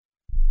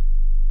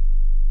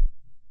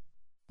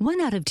1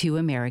 out of 2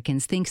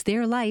 Americans thinks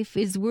their life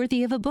is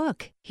worthy of a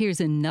book. Here's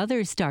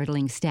another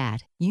startling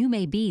stat. You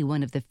may be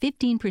one of the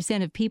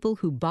 15% of people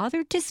who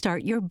bothered to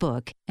start your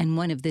book and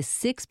one of the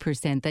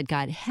 6% that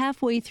got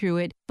halfway through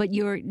it, but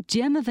your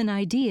gem of an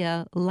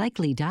idea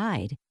likely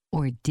died.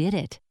 Or did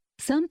it?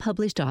 Some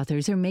published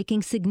authors are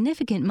making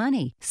significant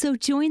money, so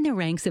join the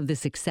ranks of the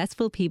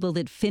successful people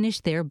that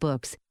finished their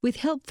books with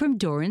help from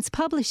Dorrance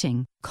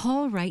Publishing.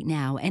 Call right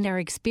now and our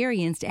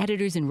experienced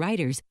editors and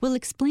writers will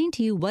explain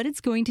to you what it's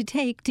going to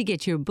take to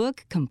get your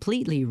book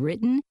completely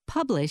written,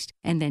 published,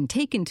 and then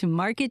taken to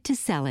market to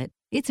sell it.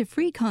 It's a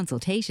free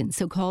consultation,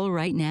 so call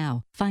right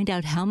now. Find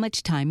out how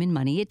much time and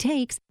money it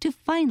takes to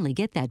finally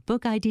get that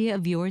book idea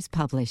of yours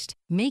published.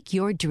 Make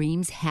your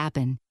dreams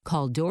happen.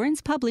 Call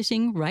Dorrance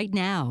Publishing right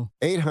now.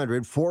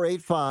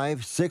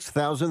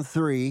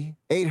 800-485-6003.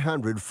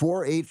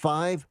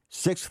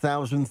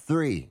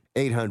 800-485-6003.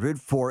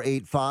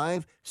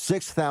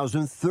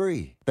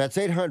 800-485-6003. That's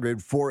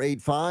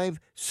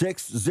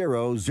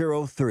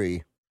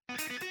 800-485-6003.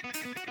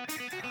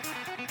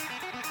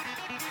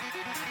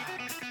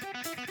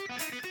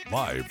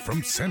 Live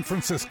from San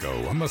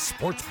Francisco on the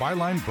Sports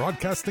Byline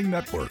Broadcasting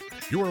Network,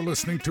 you are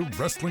listening to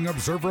Wrestling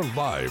Observer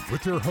Live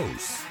with your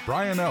hosts,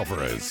 Bryan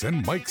Alvarez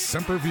and Mike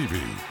Sempervive.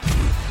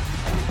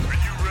 Are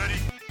you ready?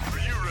 Are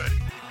you ready?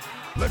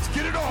 Let's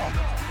get it on!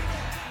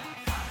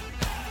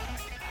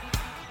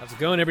 How's it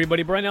going,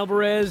 everybody? Bryan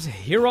Alvarez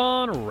here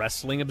on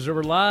Wrestling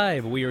Observer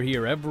Live. We are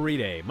here every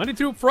day, Monday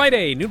through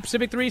Friday, noon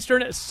Pacific 3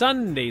 Eastern,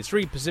 Sundays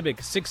 3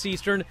 Pacific 6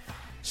 Eastern,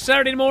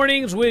 Saturday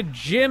mornings with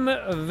Jim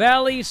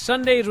Valley,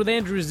 Sundays with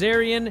Andrew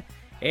Zarian,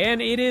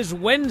 and it is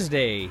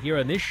Wednesday here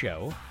on this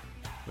show.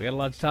 We got a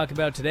lot to talk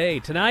about today.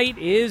 Tonight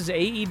is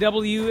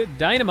AEW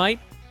Dynamite.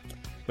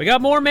 We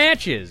got more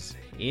matches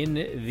in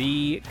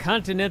the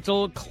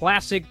Continental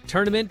Classic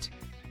Tournament.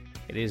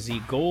 It is the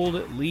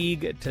Gold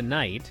League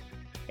tonight.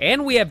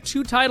 And we have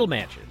 2 title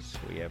matches.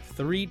 We have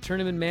 3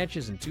 tournament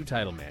matches and 2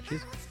 title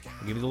matches.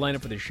 I'll give you the lineup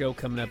for the show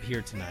coming up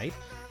here tonight,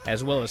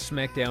 as well as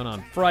SmackDown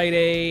on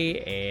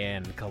Friday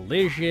and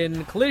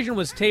Collision. Collision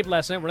was taped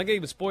last night. We're not going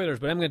to give spoilers,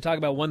 but I'm going to talk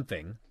about one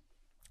thing.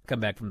 Come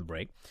back from the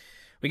break.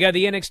 We got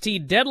the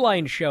NXT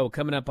Deadline show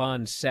coming up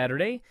on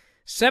Saturday.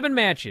 7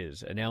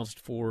 matches announced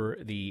for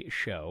the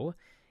show.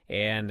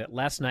 And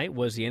last night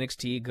was the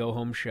NXT Go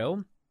Home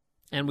show.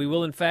 And we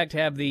will, in fact,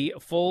 have the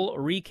full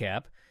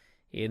recap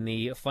in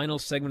the final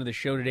segment of the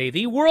show today.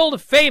 The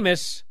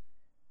world-famous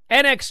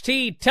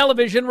NXT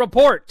television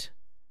report.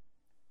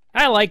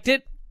 I liked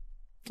it.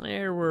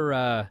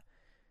 There's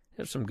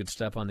some good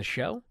stuff on the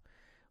show.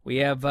 We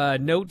have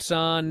notes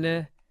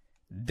on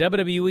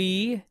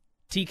WWE,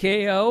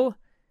 TKO,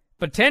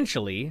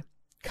 potentially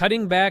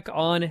cutting back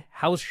on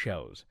house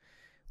shows.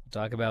 We'll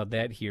talk about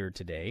that here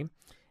today,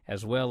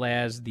 as well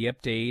as the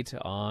update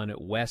on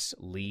Wes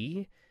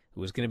Lee,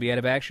 who is going to be out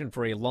of action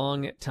for a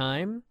long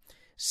time.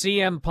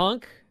 CM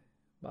Punk,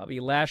 Bobby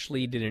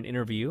Lashley did an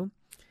interview,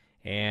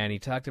 and he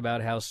talked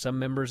about how some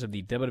members of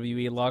the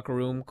WWE locker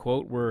room,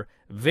 quote, were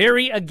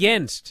very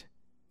against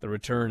the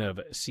return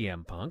of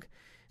CM Punk.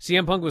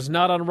 CM Punk was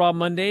not on Raw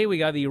Monday. We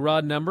got the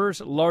Raw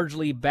numbers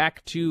largely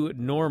back to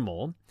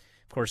normal.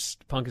 Of course,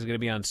 Punk is going to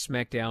be on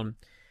SmackDown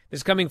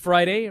this coming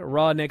Friday,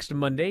 Raw next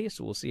Monday,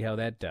 so we'll see how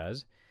that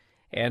does.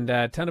 And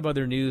a ton of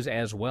other news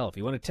as well. If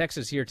you want to text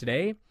us here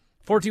today,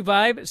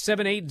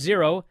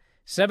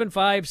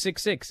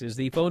 425-780-7566 is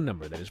the phone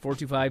number. That is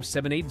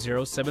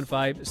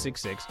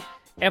 425-780-7566.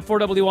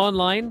 F4W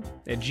Online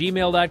at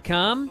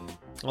gmail.com.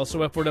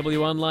 Also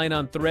F4W Online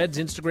on Threads,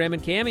 Instagram,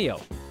 and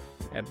Cameo.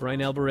 At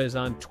Bryan Alvarez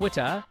on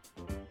Twitter.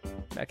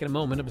 Back in a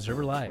moment,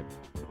 Observer Live.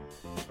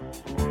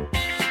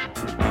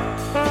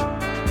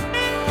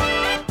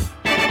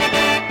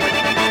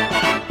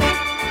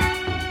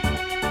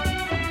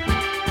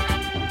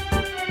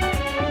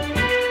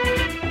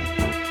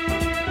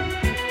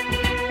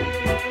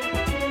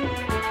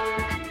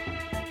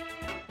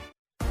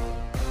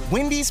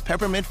 Wendy's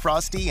Peppermint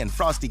Frosty and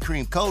Frosty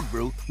Cream Cold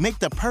Brew make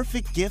the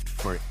perfect gift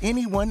for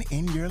anyone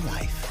in your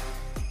life.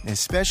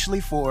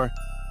 Especially for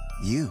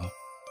you.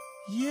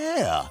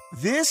 Yeah,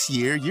 this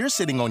year you're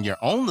sitting on your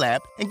own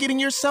lap and getting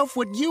yourself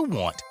what you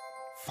want.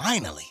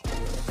 Finally.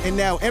 And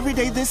now every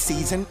day this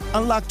season,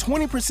 unlock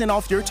 20%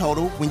 off your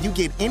total when you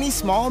get any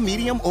small,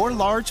 medium, or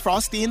large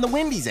Frosty in the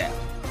Wendy's app.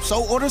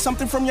 So order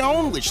something from your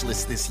own wish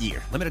list this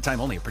year. Limited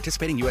time only.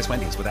 Participating U.S.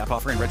 Wendy's with app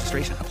offer and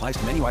registration. Applies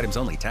to menu items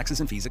only.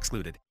 Taxes and fees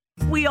excluded.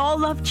 We all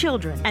love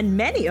children, and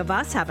many of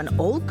us have an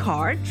old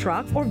car,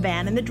 truck, or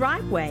van in the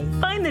driveway.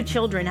 Find the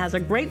Children has a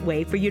great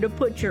way for you to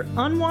put your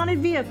unwanted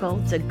vehicle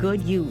to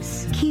good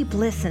use. Keep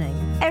listening.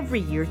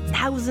 Every year,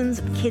 thousands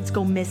of kids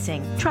go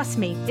missing. Trust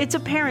me, it's a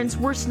parent's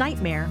worst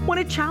nightmare. When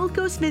a child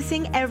goes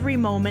missing, every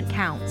moment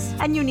counts,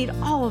 and you need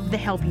all of the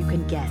help you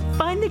can get.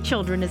 Find the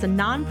Children is a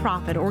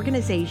non-profit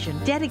organization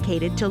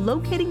dedicated to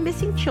locating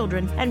missing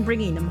children and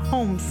bringing them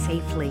home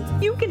safely.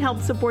 You can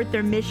help support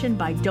their mission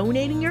by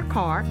donating your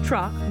car,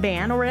 truck, van,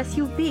 van or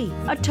SUV.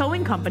 A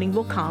towing company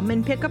will come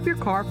and pick up your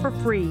car for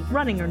free,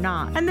 running or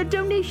not, and the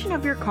donation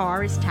of your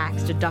car is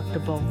tax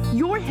deductible.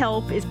 Your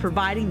help is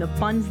providing the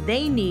funds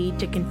they need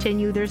to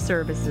continue their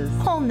services.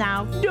 Call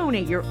now,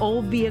 donate your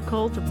old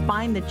vehicle to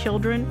Find the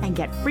Children, and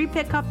get free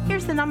pickup.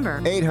 Here's the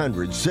number.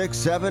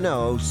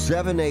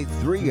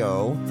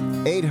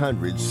 800-670-7830.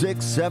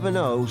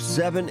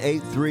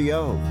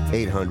 800-670-7830.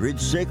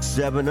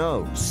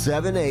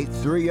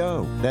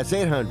 800-670-7830. That's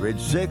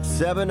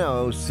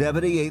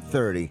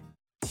 800-670-7830.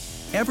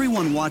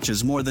 Everyone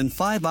watches more than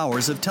 5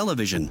 hours of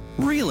television.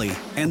 Really?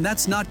 And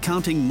that's not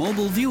counting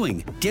mobile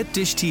viewing. Get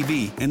Dish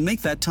TV and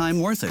make that time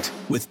worth it.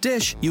 With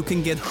Dish, you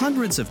can get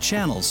hundreds of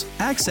channels,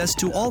 access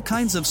to all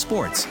kinds of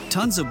sports,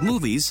 tons of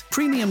movies,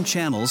 premium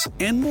channels,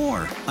 and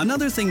more.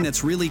 Another thing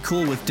that's really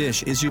cool with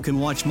Dish is you can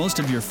watch most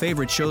of your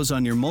favorite shows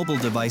on your mobile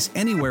device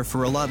anywhere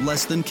for a lot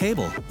less than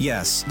cable.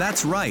 Yes,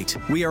 that's right.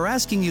 We are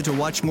asking you to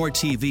watch more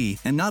TV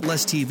and not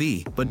less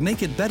TV, but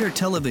make it better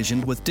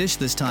television with Dish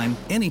this time,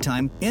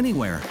 anytime,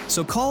 anywhere.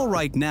 So call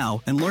right now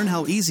and learn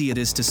how easy it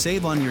is to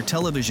save on your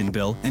television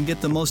bill and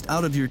get the most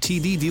out of your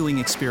TV viewing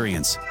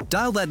experience.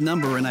 Dial that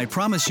number and I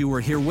promise you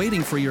we're here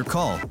waiting for your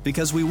call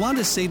because we want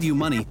to save you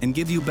money and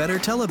give you better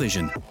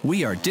television.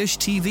 We are Dish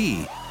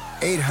TV.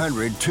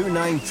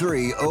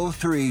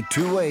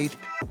 800-293-0328.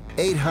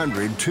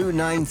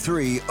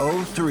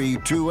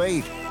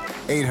 800-293-0328.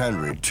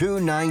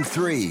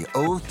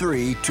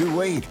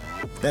 800-293-0328.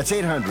 That's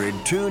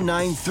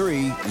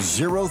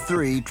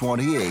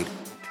 800-293-0328.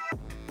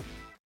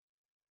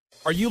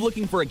 Are you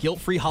looking for a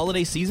guilt-free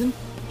holiday season?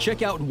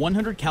 Check out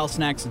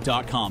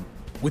 100calsnacks.com.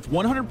 With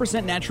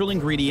 100% natural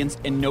ingredients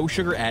and no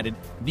sugar added,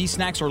 these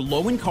snacks are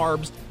low in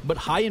carbs, but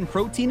high in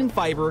protein and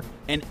fiber,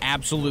 and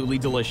absolutely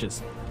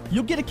delicious.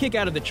 You'll get a kick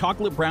out of the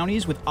chocolate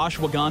brownies with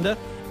ashwagandha,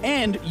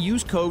 and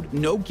use code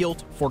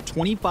NOGUILT for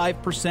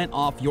 25%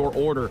 off your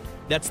order.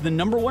 That's the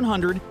number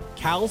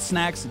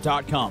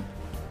 100calsnacks.com.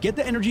 Get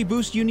the energy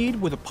boost you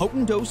need with a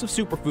potent dose of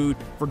superfood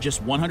for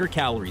just 100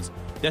 calories.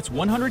 That's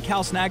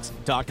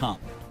 100calsnacks.com.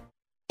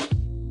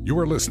 You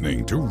are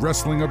listening to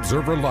Wrestling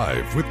Observer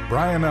Live with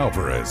Bryan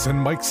Alvarez and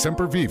Mike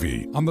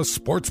Sempervive on the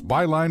Sports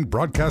Byline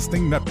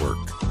Broadcasting Network.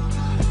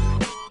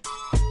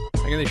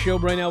 Back on the show,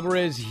 Bryan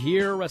Alvarez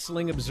here,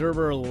 Wrestling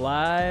Observer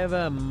Live.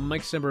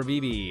 Mike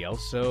Sempervive,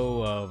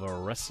 also of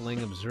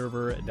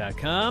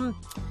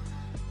WrestlingObserver.com.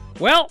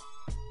 Well,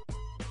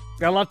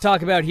 got a lot to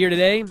talk about here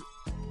today. You know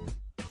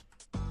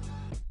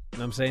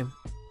what I'm saying?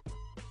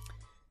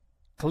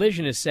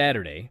 Collision is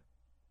Saturday,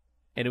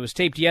 and it was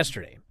taped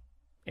yesterday.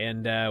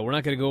 And we're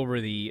not going to go over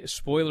the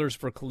spoilers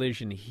for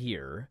Collision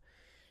here.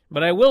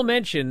 But I will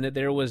mention that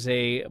there was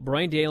a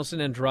Bryan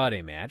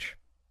Danielson-Andrade match.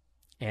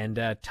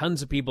 And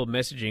tons of people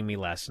messaging me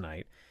last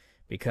night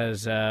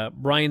because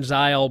Bryan's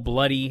eye all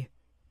bloody.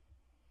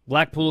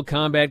 Blackpool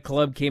Combat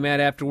Club came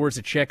out afterwards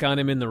to check on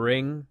him in the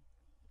ring.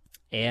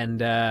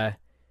 And it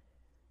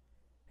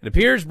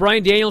appears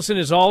Bryan Danielson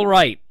is all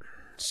right.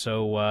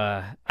 So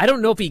I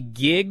don't know if he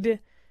gigged.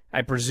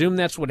 I presume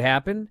that's what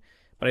happened.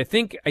 But I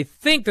think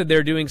that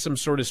they're doing some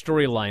sort of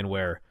storyline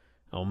where,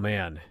 oh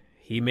man,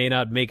 he may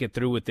not make it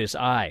through with this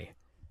eye.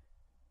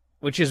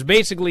 Which is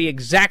basically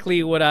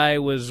exactly what I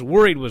was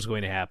worried was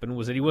going to happen,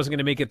 was that he wasn't going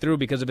to make it through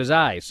because of his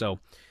eye. So,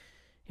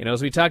 you know,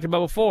 as we talked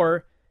about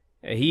before,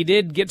 he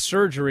did get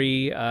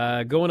surgery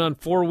going on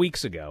 4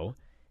 weeks ago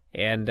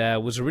and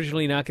was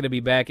originally not going to be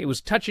back. It was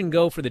touch and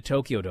go for the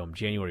Tokyo Dome,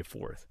 January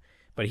 4th.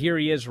 But here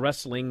he is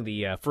wrestling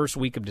the first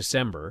week of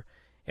December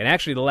and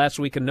actually the last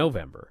week of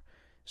November.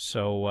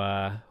 So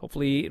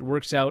hopefully it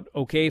works out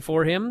okay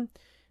for him.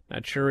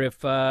 Not sure if,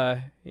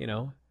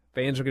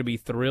 fans are going to be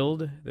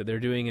thrilled that they're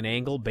doing an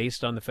angle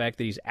based on the fact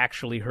that he's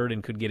actually hurt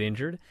and could get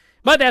injured.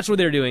 But that's what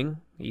they're doing.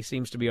 He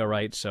seems to be all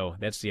right, so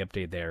that's the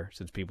update there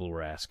since people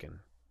were asking.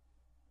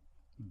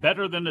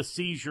 Better than a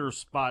seizure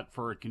spot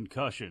for a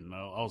concussion,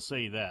 I'll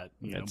say that.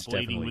 That's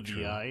bleeding with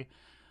true. the eye.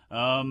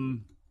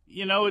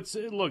 It's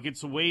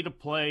a way to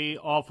play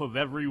off of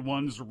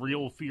everyone's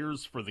real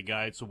fears for the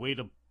guy. It's a way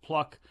to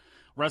pluck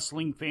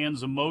wrestling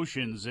fans'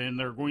 emotions, and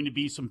there are going to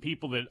be some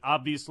people that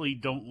obviously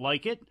don't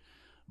like it,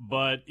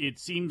 but it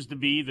seems to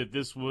be that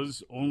this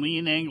was only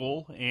an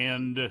angle,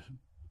 and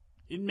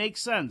it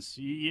makes sense.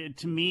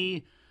 To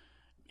me,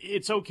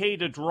 it's okay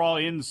to draw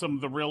in some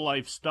of the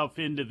real-life stuff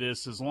into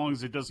this as long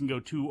as it doesn't go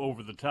too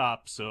over the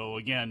top. So,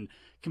 again,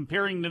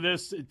 comparing to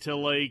this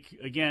to,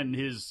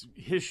 his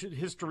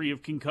history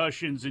of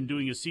concussions and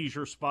doing a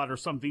seizure spot or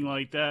something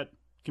like that,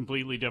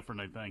 completely different,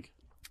 I think.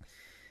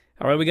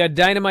 All right, we got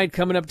Dynamite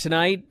coming up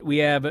tonight. We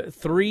have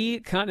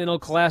 3 Continental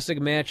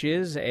Classic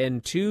matches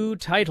and 2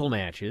 title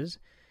matches.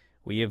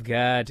 We have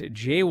got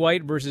Jay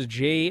White versus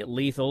Jay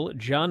Lethal,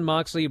 Jon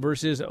Moxley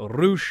versus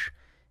Rush,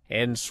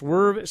 and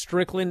Swerve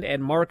Strickland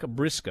and Mark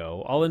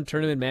Briscoe, all in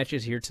tournament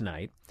matches here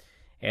tonight.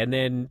 And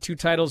then 2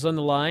 titles on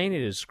the line.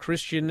 It is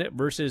Christian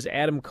versus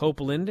Adam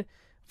Copeland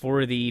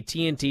for the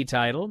TNT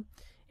title,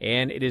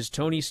 and it is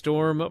Toni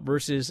Storm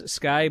versus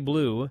Sky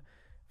Blue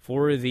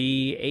for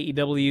the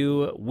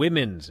AEW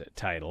Women's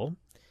title.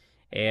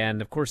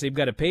 And, of course, they've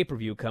got a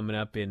pay-per-view coming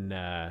up in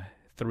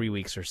 3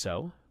 weeks or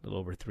so, a little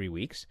over 3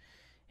 weeks.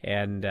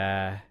 And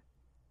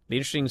be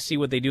interesting to see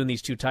what they do in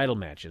these two title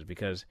matches,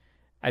 because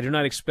I do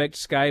not expect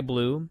Sky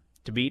Blue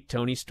to beat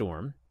Toni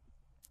Storm.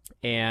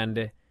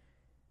 And,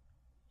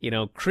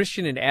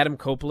 Christian and Adam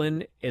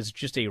Copeland is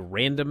just a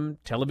random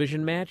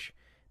television match.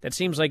 That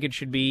seems like it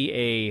should be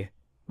a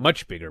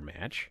much bigger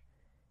match.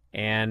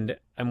 And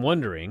I'm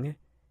wondering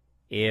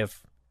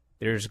if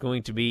there's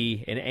going to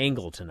be an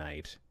angle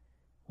tonight,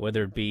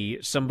 whether it be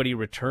somebody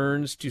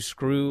returns to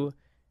screw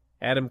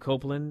Adam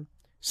Copeland,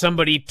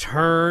 somebody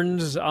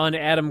turns on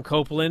Adam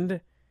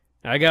Copeland.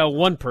 I got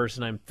one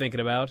person I'm thinking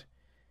about,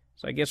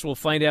 so I guess we'll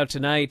find out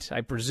tonight. I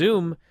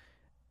presume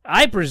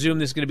there's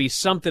going to be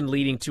something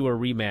leading to a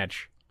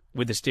rematch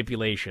with the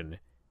stipulation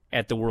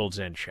at the World's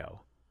End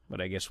show,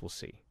 but I guess we'll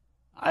see.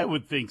 I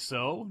would think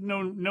so.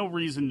 No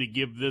reason to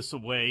give this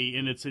away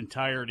in its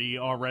entirety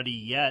already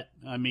yet.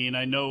 I mean,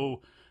 I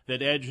know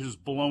that Edge has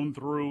blown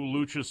through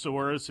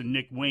Luchasaurus and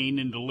Nick Wayne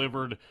and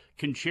delivered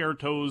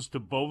concertos to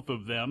both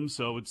of them,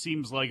 so it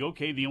seems like,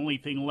 okay, the only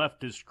thing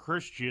left is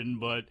Christian,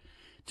 but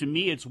to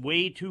me it's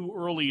way too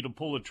early to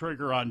pull a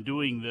trigger on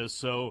doing this,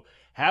 so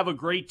have a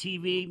great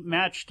TV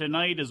match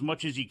tonight as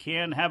much as you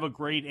can, have a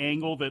great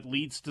angle that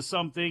leads to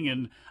something,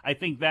 and I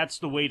think that's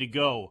the way to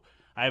go.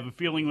 I have a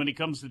feeling when it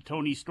comes to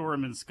Toni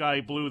Storm and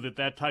Sky Blue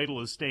that title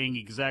is staying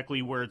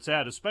exactly where it's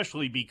at,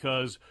 especially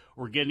because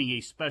we're getting a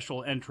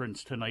special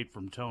entrance tonight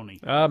from Toni.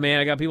 Oh, man,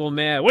 I got people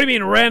mad. What do you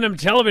mean, random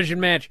television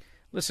match?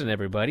 Listen,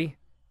 everybody.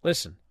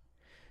 Listen.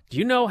 Do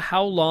you know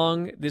how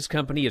long this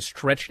company has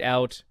stretched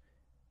out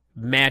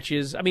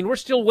matches? I mean, we're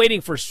still waiting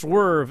for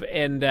Swerve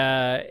and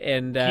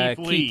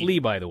Keith Lee,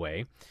 by the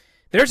way.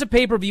 There's a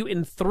pay-per-view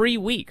in 3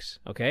 weeks,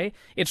 okay?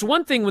 It's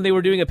one thing when they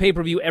were doing a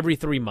pay-per-view every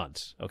 3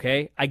 months,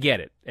 okay? I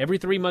get it. Every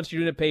 3 months you're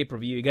doing a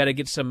pay-per-view. You got to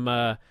get some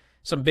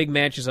big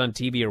matches on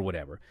TV or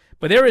whatever.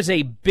 But there is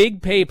a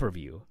big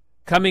pay-per-view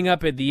coming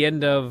up at the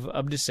end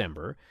of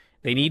December.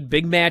 They need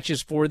big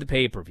matches for the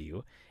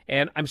pay-per-view.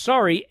 And I'm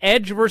sorry,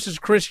 Edge versus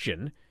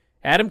Christian,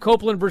 Adam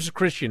Copeland versus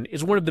Christian,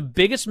 is one of the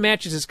biggest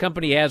matches this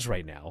company has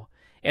right now.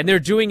 And they're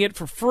doing it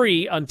for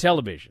free on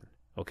television,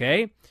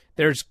 okay?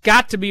 There's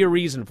got to be a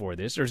reason for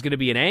this. There's going to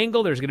be an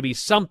angle. There's going to be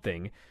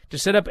something to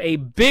set up a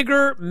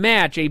bigger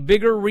match, a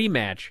bigger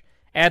rematch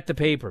at the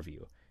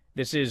pay-per-view.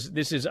 This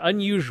is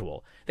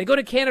unusual. They go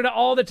to Canada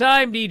all the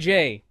time,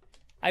 DJ.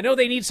 I know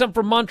they need some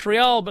from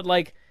Montreal, but,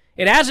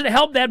 it hasn't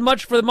helped that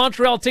much for the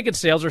Montreal ticket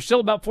sales. They're still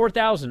about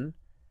 4,000.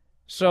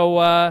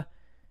 So,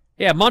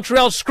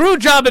 Montreal's screw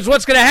job is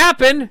what's going to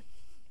happen.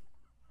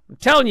 I'm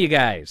telling you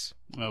guys.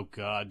 Oh,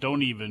 God.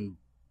 Don't even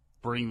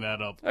bring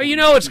that up. Oh, you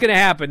know what's going to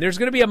happen. There's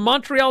going to be a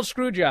Montreal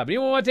screw job.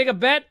 Anyone want to take a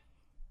bet?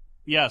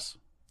 Yes.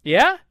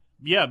 Yeah?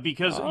 Yeah,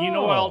 because you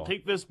know what? I'll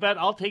take this bet.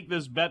 I'll take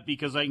this bet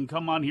because I can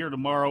come on here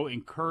tomorrow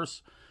and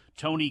curse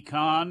Tony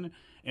Khan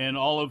and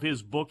all of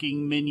his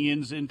booking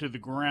minions into the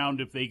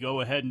ground if they go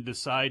ahead and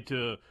decide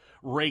to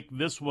rake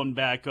this one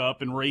back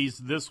up and raise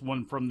this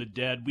one from the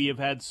dead. We have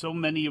had so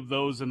many of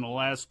those in the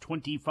last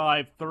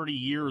 25, 30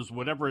 years,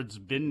 whatever it's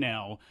been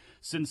now,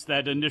 since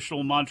that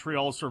initial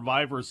Montreal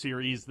Survivor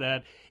Series,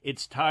 that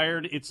it's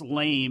tired, it's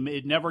lame,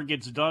 it never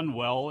gets done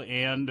well,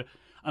 and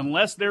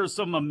unless there's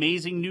some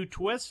amazing new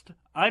twist,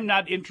 I'm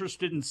not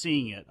interested in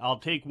seeing it. I'll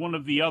take one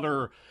of the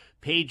other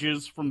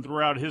pages from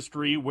throughout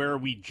history where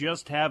we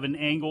just have an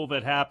angle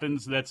that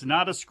happens that's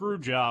not a screw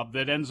job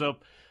that ends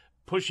up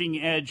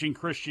pushing Edge and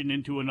Christian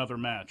into another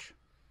match.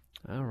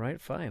 All right,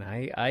 fine.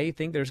 I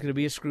think there's going to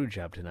be a screw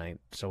job tonight,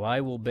 so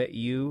I will bet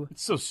you.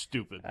 It's so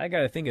stupid. I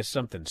got to think of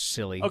something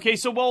silly. Okay,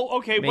 so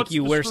Make what's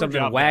you the wear screw something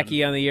job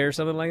wacky then? on the air,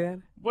 something like that.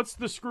 What's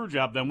the screw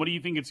job then? What do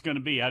you think it's going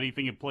to be? How do you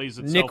think it plays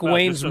itself Nick out?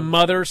 Wayne's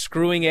mother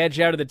screwing Edge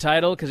out of the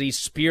title because he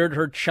speared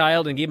her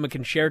child and gave him a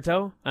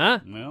concerto? Huh?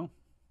 Well,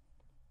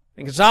 I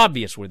think it's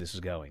obvious where this is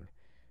going.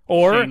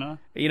 Or, Shayna.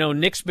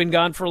 Nick's been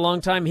gone for a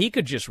long time. He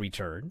could just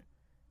return.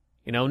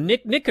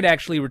 Nick could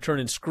actually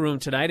return and screw him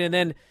tonight, and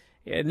then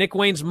Nick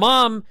Wayne's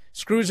mom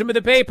screws him at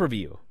the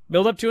pay-per-view.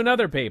 Build up to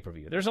another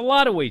pay-per-view. There's a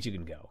lot of ways you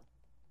can go.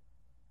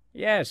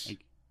 Yes. I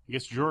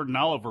guess Jordan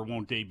Oliver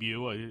won't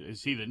debut. I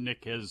see that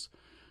Nick has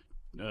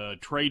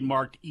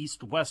trademarked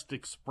East-West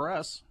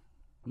Express.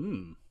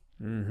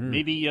 Mm-hmm.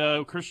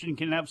 Maybe Christian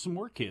can have some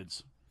more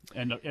kids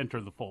and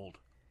enter the fold.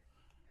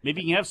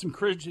 Maybe he can have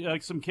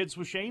some kids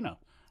with Shayna.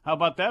 How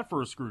about that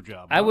for a screw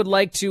job? I would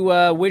like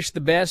to wish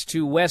the best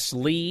to Wes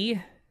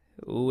Lee,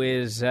 who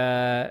is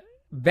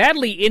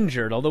badly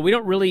injured, although we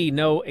don't really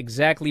know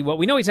exactly what.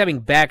 We know he's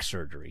having back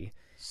surgery.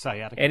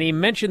 Sciatica. And he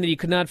mentioned that he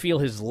could not feel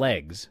his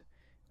legs,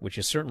 which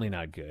is certainly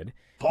not good.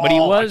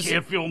 Paul, but I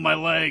can't feel my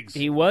legs.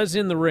 He was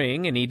in the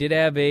ring, and he did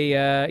have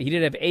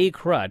a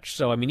crutch,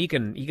 so I mean he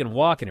can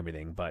walk and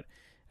everything, but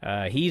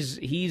he's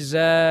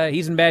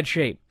in bad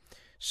shape.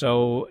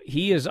 So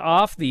he is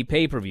off the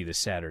pay-per-view this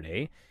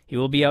Saturday. He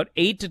will be out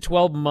 8 to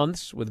 12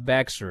 months with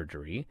back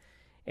surgery,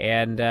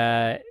 and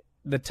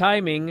the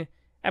timing.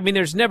 I mean,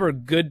 there's never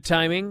good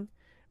timing,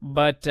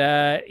 but,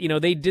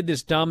 they did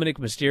this Dominic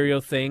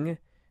Mysterio thing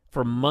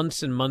for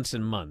months and months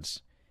and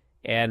months.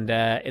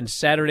 And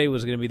Saturday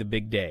was going to be the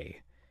big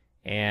day.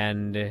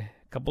 And a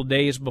couple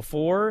days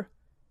before,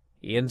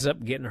 he ends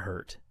up getting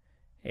hurt.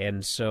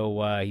 And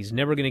so he's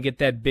never going to get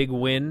that big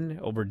win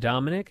over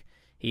Dominic.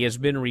 He has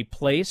been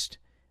replaced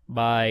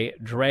by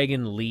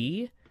Dragon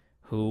Lee,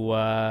 who,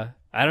 I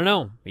don't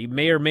know, he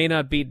may or may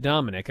not beat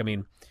Dominic. I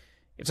mean,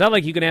 it's not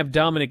like you can have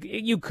Dominic,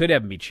 you could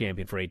have him be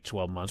champion for 8 to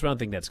 12 months, but I don't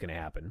think that's going to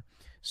happen.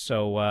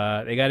 So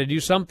they got to do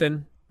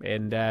something,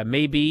 and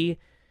maybe,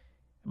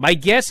 my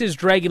guess is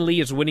Dragon Lee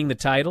is winning the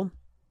title,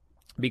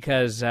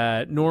 because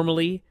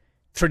normally,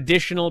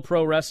 traditional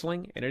pro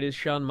wrestling, and it is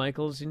Shawn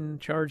Michaels in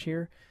charge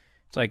here,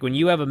 it's like when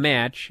you have a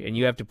match and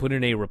you have to put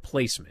in a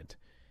replacement.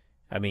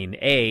 I mean,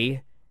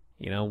 A,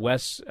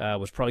 Wes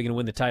was probably going to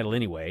win the title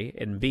anyway,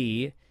 and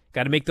B,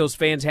 got to make those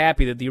fans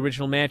happy that the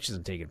original match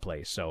isn't taking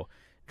place. So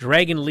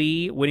Dragon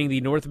Lee winning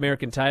the North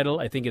American title,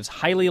 I think is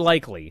highly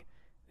likely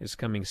this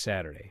coming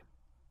Saturday.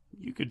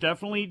 You could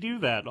definitely do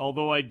that,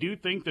 although I do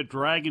think that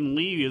Dragon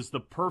Lee is the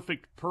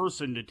perfect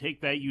person to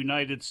take that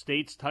United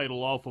States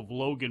title off of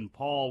Logan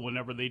Paul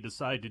whenever they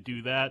decide to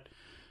do that.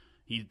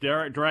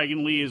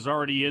 Dragon Lee is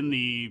already in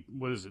the,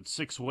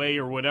 6-way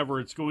or whatever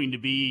it's going to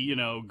be,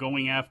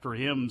 going after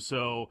him.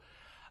 So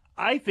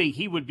I think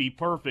he would be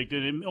perfect,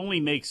 and it only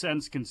makes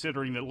sense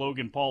considering that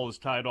Logan Paul is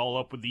tied all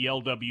up with the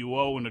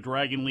LWO and a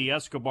Dragon Lee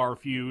Escobar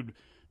feud,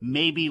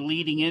 maybe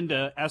leading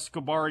into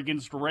Escobar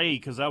against Ray,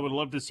 because I would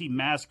love to see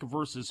Mask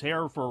versus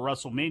Hair for a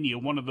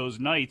WrestleMania one of those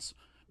nights.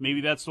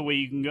 Maybe that's the way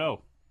you can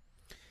go.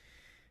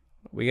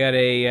 We got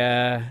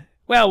a...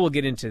 we'll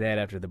get into that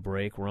after the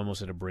break. We're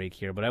almost at a break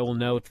here, but I will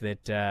note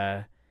that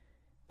the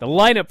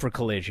lineup for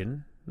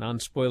Collision,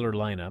 non-spoiler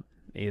lineup,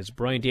 is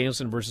Bryan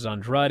Danielson versus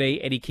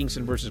Andrade, Eddie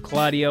Kingston versus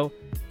Claudio,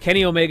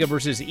 Kenny Omega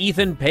versus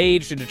Ethan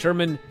Page to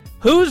determine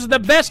who's the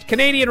best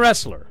Canadian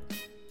wrestler.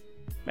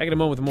 Back in a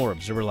moment with more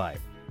Observer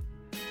Live.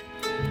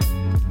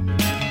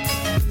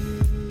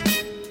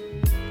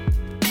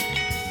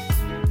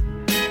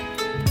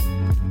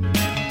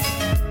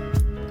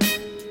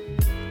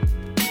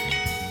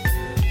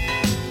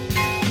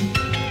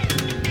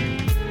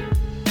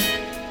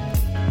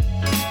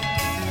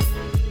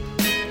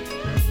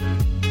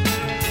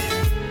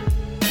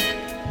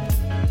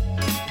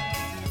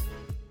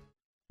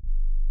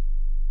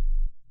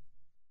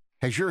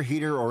 Has your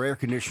heater or air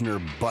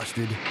conditioner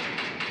busted?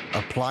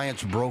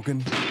 Appliance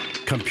broken?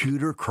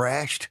 Computer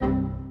crashed?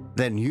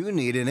 Then you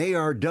need an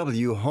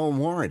ARW home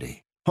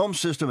warranty. Home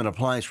system and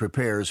appliance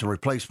repairs and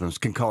replacements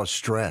can cause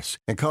stress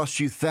and cost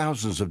you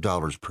thousands of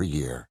dollars per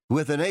year.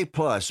 With an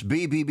A-plus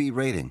BBB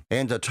rating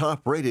and a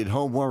top-rated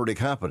home warranty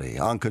company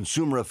on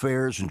Consumer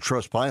Affairs and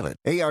Trustpilot,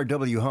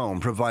 ARW Home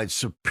provides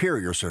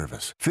superior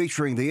service,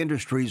 featuring the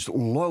industry's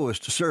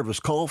lowest service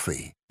call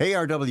fee.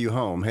 ARW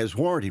Home has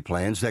warranty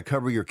plans that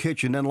cover your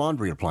kitchen and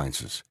laundry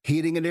appliances,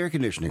 heating and air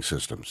conditioning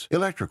systems,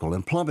 electrical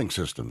and plumbing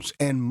systems,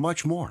 and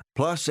much more.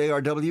 Plus,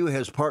 ARW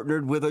has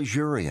partnered with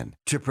Azurian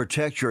to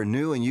protect your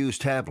new and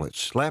used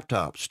tablets,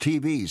 laptops,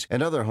 TVs,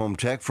 and other home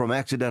tech from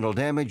accidental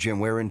damage and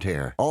wear and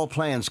tear. All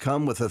plans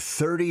come with a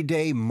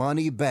 30-day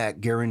money-back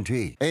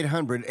guarantee.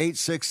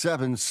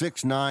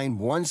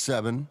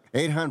 800-867-6917.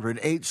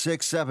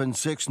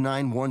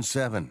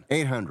 800-867-6917.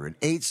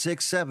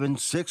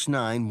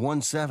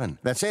 800-867-6917.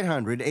 That's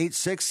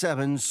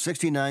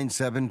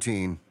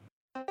 800-867-6917.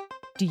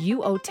 Do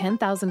you owe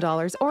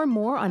 $10,000 or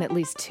more on at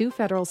least 2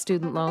 federal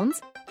student loans?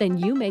 Then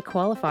you may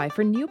qualify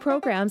for new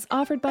programs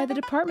offered by the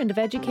Department of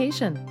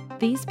Education.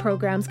 These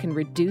programs can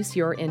reduce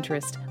your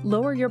interest,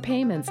 lower your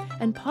payments,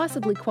 and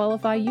possibly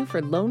qualify you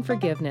for loan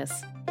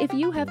forgiveness. If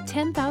you have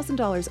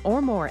 $10,000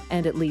 or more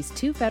and at least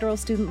 2 federal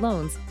student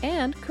loans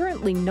and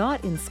currently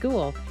not in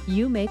school,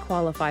 you may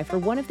qualify for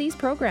one of these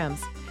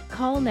programs.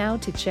 Call now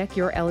to check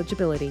your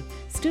eligibility.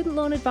 Student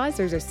loan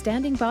advisors are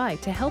standing by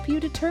to help you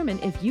determine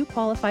if you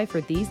qualify for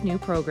these new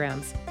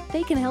programs.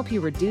 They can help you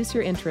reduce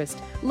your interest,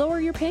 lower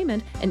your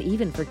payment, and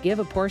even forgive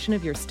a portion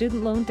of your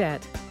student loan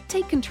debt.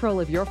 Take control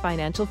of your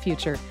financial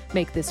future.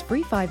 Make this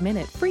free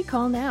 5-minute free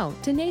call now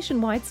to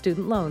Nationwide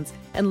Student Loans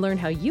and learn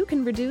how you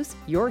can reduce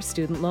your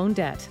student loan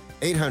debt.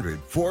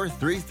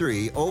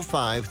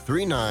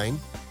 800-433-0539.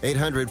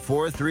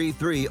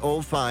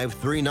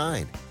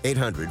 800-433-0539.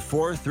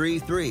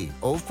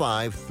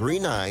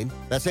 800-433-0539.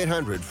 That's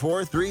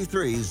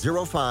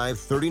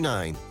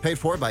 800-433-0539. Paid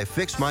for by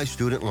Fix My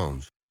Student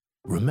Loans.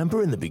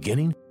 Remember in the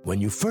beginning, when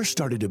you first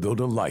started to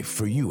build a life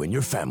for you and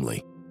your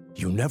family,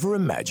 you never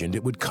imagined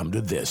it would come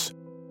to this.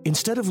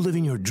 Instead of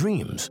living your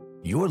dreams,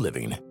 you're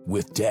living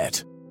with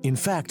debt. In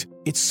fact,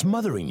 it's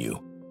smothering you.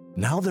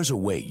 Now there's a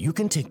way you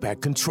can take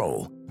back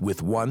control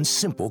with one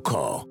simple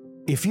call.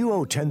 If you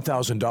owe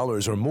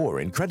 $10,000 or more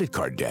in credit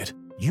card debt,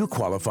 you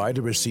qualify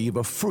to receive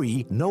a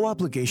free,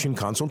 no-obligation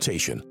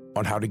consultation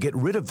on how to get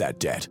rid of that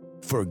debt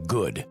for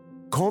good.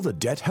 Call the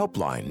Debt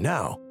Helpline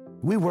now.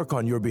 We work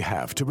on your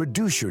behalf to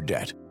reduce your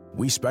debt.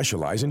 We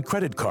specialize in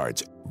credit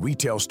cards,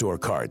 retail store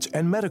cards,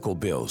 and medical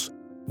bills.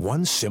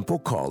 One simple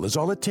call is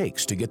all it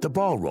takes to get the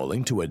ball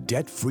rolling to a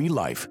debt-free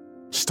life.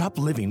 Stop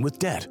living with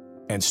debt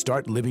and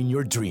start living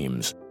your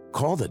dreams.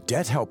 Call the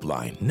Debt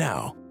Helpline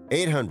now.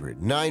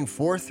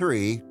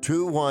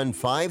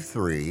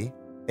 800-943-2153.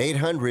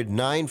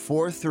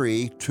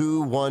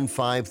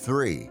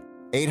 800-943-2153.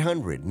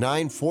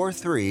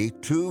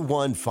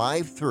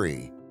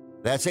 800-943-2153.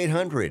 That's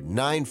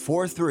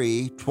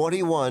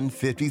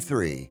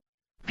 800-943-2153.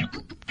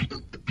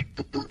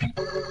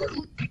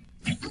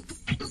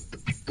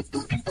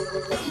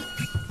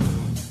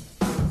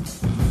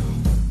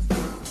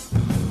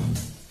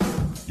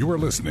 You are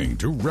listening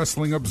to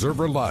Wrestling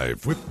Observer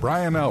Live with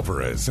Bryan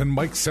Alvarez and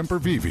Mike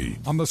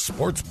Sempervive on the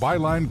Sports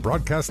Byline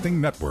Broadcasting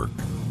Network.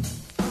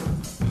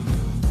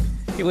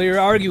 People are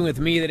arguing with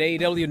me that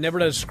AEW never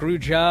does screw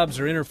jobs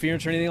or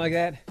interference or anything like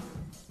that.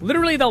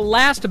 Literally the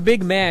last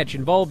big match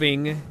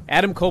involving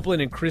Adam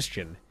Copeland and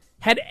Christian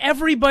had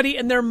everybody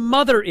and their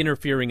mother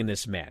interfering in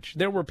this match.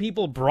 There were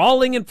people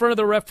brawling in front of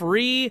the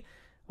referee.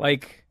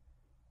 Like,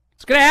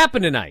 it's going to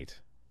happen tonight.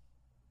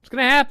 It's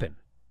going to happen.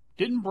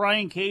 Didn't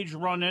Brian Cage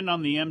run in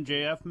on the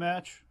MJF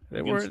match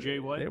against Jay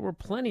White? There were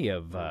plenty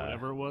of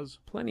whatever it was.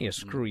 Plenty of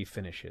screwy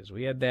finishes.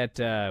 We had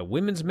that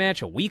women's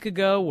match a week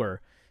ago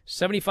where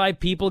 75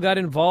 people got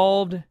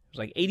involved. There was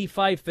like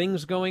 85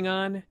 things going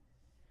on.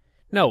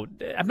 No,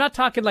 I'm not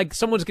talking like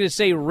someone's going to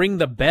say ring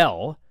the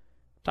bell.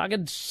 I'm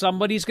talking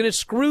somebody's going to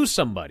screw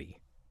somebody.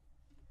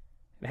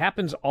 It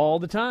happens all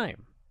the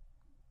time.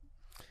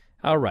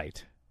 All right.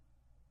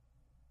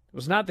 It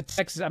was not the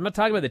Texas. I'm not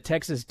talking about the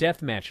Texas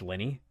death match,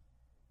 Lenny.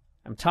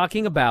 I'm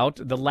talking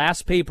about the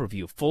last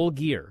pay-per-view, Full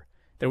Gear.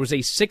 There was a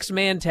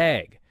 6-man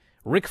tag.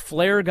 Ric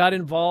Flair got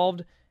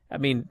involved. I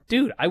mean,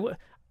 dude, I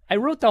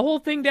wrote the whole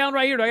thing down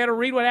right here. Do I got to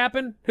read what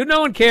happened?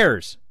 No one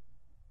cares.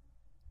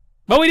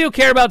 But we do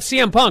care about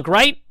CM Punk,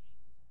 right?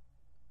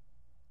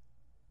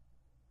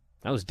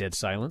 That was dead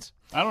silence.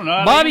 I don't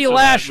know. Bobby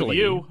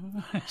Lashley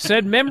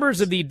said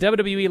members of the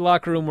WWE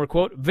locker room were,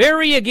 quote,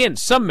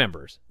 some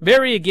members,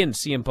 very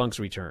against CM Punk's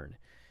return.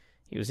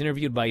 He was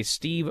interviewed by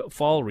Steve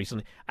Fall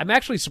recently. I'm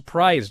actually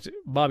surprised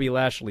Bobby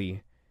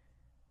Lashley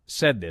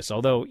said this,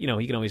 although, he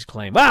can always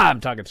claim, I'm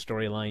talking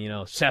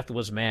storyline, Seth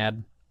was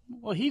mad.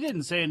 Well, he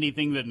didn't say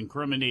anything that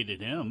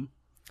incriminated him.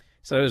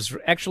 So I was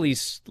actually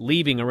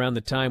leaving around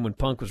the time when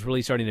Punk was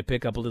really starting to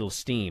pick up a little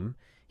steam.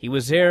 He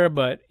was there,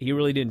 but he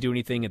really didn't do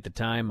anything at the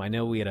time. I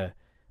know we had a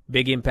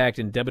big impact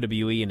in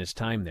WWE in his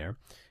time there.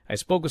 I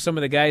spoke with some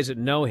of the guys that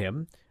know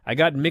him. I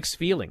got mixed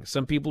feelings.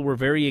 Some people were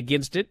very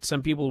against it.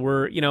 Some people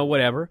were,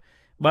 whatever.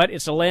 But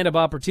it's a land of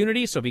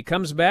opportunity, so if he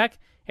comes back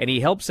and he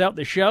helps out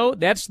the show,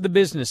 that's the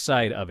business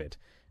side of it.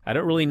 I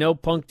don't really know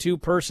Punk too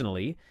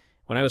personally.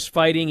 When I was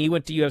fighting, he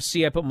went to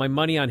UFC. I put my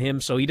money on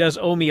him, so he does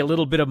owe me a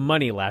little bit of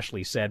money,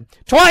 Lashley said.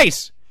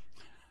 Twice!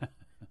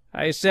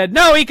 I said,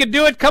 no, he could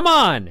do it. Come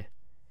on.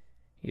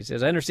 He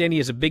says, I understand he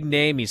has a big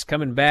name. He's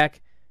coming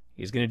back.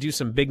 He's going to do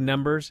some big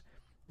numbers,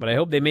 but I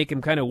hope they make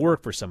him kind of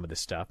work for some of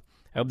this stuff.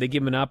 I hope they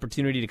give him an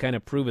opportunity to kind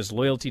of prove his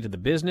loyalty to the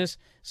business.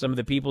 Some of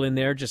the people in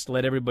there, just to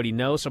let everybody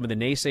know, some of the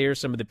naysayers,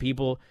 some of the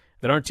people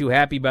that aren't too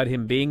happy about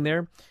him being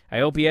there. I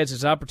hope he has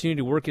his opportunity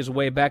to work his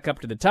way back up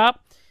to the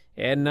top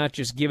and not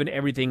just given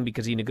everything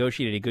because he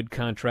negotiated a good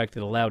contract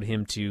that allowed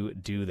him to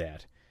do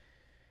that.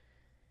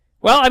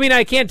 Well, I mean,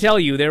 I can't tell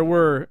you. There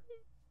were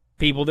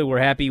people that were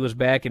happy he was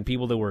back and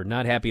people that were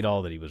not happy at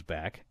all that he was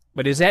back.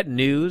 But is that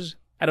news?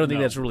 I don't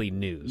think that's really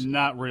news.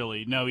 Not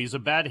really. No, he's a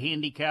bad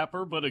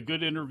handicapper, but a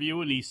good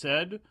interview, and he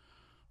said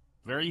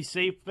very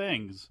safe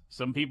things.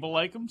 Some people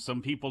like him,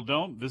 some people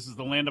don't. This is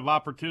the land of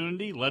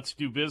opportunity. Let's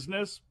do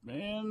business,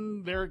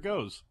 and there it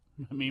goes.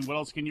 I mean, what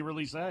else can you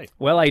really say?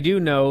 Well, I do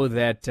know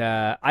that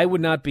I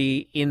would not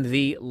be in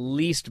the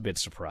least bit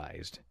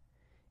surprised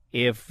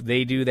if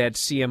they do that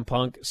CM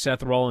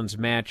Punk-Seth Rollins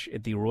match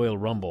at the Royal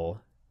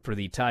Rumble for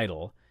the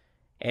title,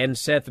 and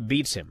Seth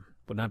beats him.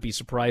 Would not be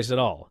surprised at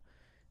all.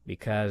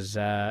 Because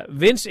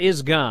Vince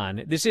is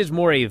gone. This is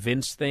more a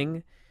Vince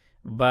thing.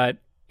 But,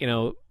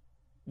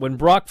 when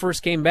Brock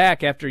first came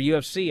back after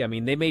UFC, I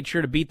mean, they made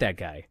sure to beat that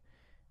guy.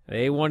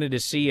 They wanted to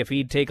see if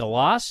he'd take a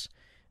loss.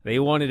 They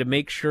wanted to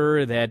make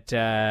sure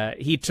that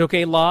he took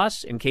a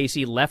loss in case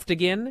he left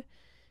again.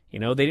 They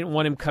didn't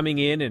want him coming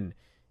in and,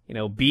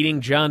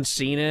 beating John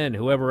Cena and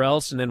whoever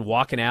else and then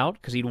walking out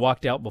because he'd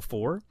walked out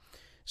before.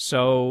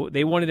 So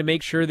they wanted to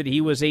make sure that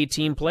he was a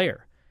team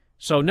player.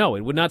 So, no,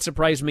 it would not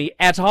surprise me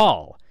at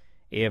all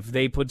if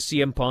they put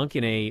CM Punk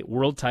in a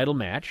world title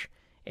match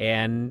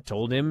and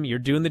told him, you're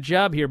doing the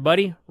job here,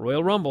 buddy,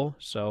 Royal Rumble.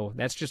 So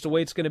that's just the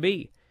way it's going to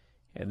be.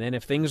 And then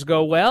if things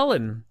go well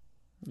and,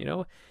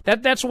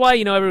 that's why,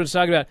 everyone's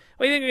talking about,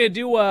 what do you think they're going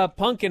to do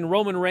Punk and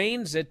Roman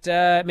Reigns at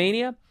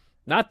Mania?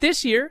 Not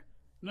this year.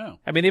 No.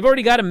 I mean, they've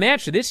already got a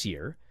match this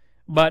year.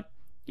 But,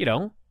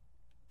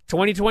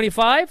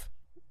 2025,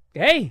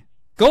 hey,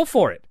 go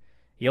for it.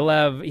 He'll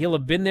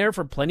have been there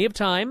for plenty of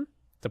time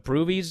to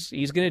prove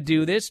he's going to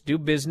do this, do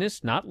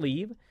business, not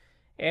leave.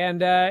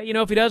 And,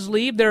 if he does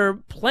leave, there are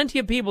plenty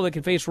of people that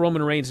can face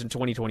Roman Reigns in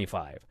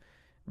 2025.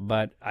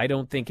 But I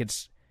don't think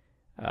it's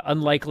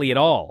unlikely at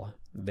all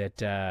that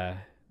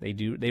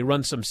they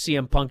run some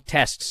CM Punk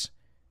tests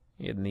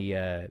in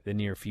the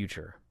near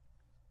future.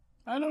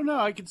 I don't know.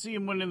 I could see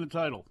him winning the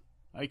title.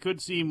 I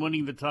could see him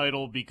winning the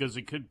title because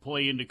it could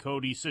play into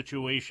Cody's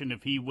situation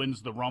if he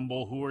wins the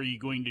Rumble. Who are you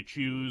going to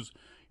choose?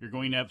 You're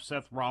going to have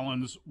Seth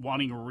Rollins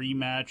wanting a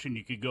rematch, and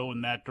you could go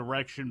in that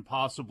direction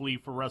possibly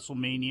for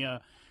WrestleMania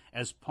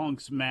as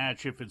Punk's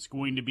match if it's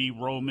going to be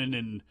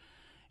Roman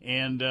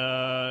and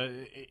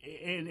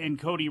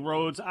Cody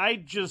Rhodes.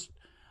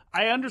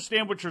 I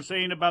understand what you're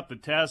saying about the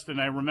test,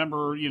 and I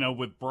remember,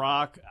 with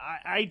Brock.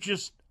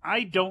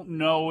 I don't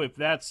know if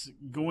that's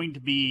going to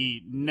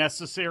be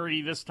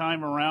necessary this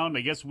time around.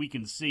 I guess we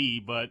can see,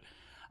 but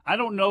I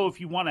don't know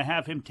if you want to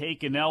have him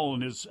take an L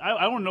in his.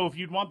 I don't know if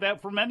you'd want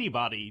that from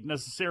anybody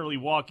necessarily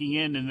walking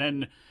in and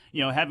then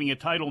having a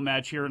title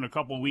match here in a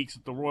couple of weeks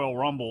at the Royal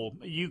Rumble.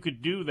 You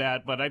could do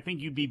that, but I think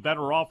you'd be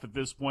better off at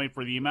this point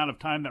for the amount of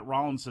time that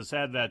Rollins has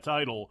had that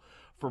title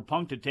for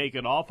Punk to take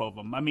it off of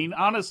him. I mean,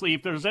 honestly,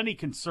 if there's any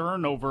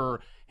concern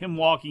over him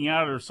walking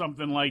out or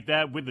something like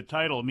that with the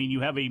title, I mean,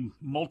 you have a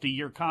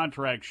multi-year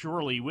contract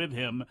surely with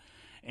him.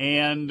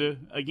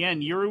 And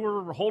again,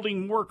 you're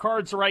holding more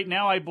cards right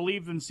now, I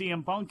believe, than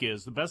CM Punk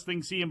is. The best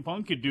thing CM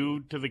Punk could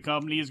do to the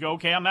company is go,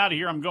 okay, I'm out of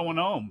here. I'm going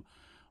home.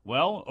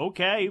 Well,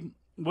 okay.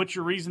 What's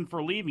your reason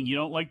for leaving? You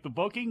don't like the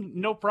booking?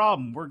 No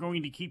problem. We're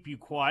going to keep you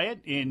quiet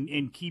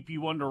and keep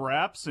you under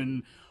wraps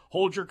and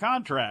hold your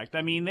contract.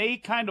 I mean, they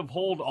kind of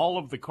hold all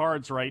of the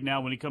cards right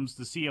now when it comes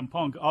to CM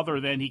Punk,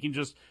 other than he can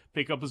just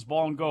pick up his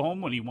ball and go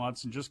home when he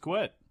wants and just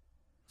quit.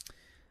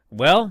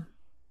 Well,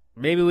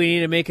 maybe we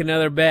need to make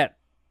another bet.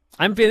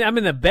 I'm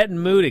in the betting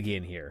mood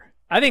again here.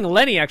 I think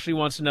Lenny actually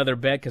wants another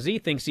bet because he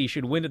thinks he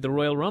should win at the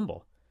Royal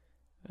Rumble.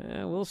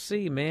 We'll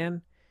see,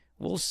 man.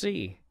 We'll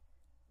see.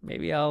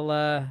 Maybe I'll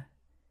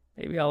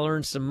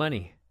earn some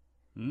money.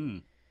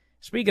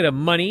 Speaking of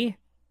money,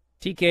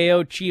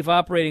 TKO Chief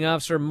Operating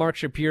Officer Mark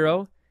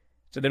Shapiro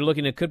said they're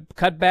looking to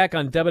cut back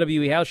on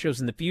WWE house shows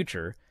in the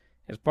future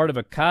as part of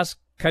a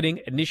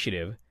cost-cutting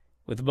initiative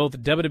with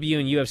both WWE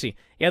and UFC.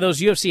 Yeah, those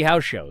UFC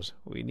house shows.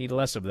 We need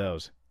less of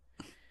those.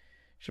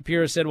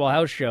 Shapiro said, well,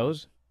 house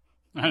shows,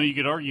 I know you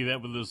could argue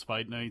that with those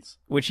fight nights,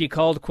 which he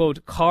called,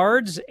 quote,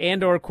 cards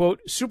and or,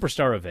 quote,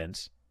 superstar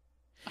events,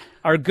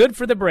 are good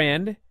for the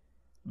brand,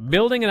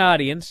 building an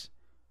audience,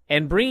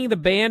 and bringing the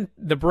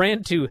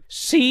brand to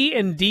C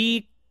and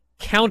D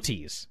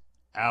counties.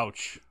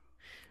 Ouch.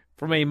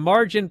 From a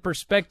margin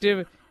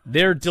perspective,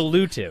 they're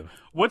dilutive.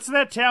 What's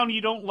that town you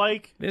don't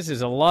like? This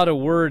is a lot of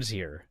words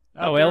here.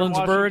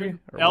 Ellensburg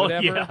or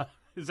whatever. Yeah.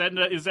 Is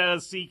that a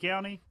C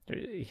county?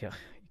 Yeah, you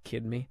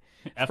kidding me?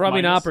 It's probably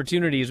an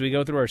opportunity as we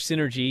go through our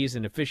synergies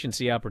and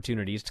efficiency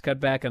opportunities to cut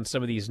back on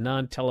some of these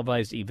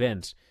non-televised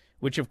events,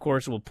 which, of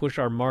course, will push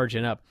our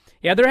margin up.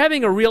 Yeah, they're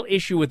having a real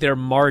issue with their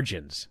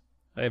margins.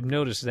 I've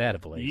noticed that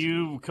of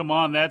late. Come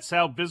on, that's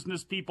how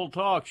business people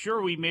talk.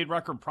 Sure, we made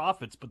record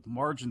profits, but the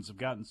margins have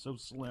gotten so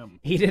slim.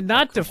 He did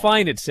not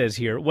define, it says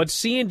here, what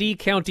C&D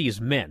counties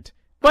meant,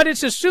 but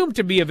it's assumed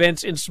to be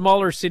events in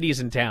smaller cities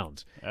and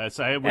towns. That's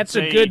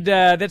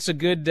a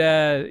good,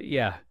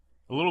 yeah.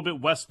 A little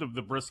bit west of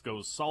the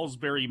Briscoes,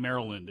 Salisbury,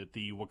 Maryland, at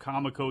the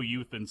Wacomico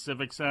Youth and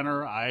Civic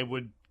Center. I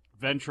would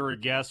venture a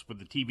guess with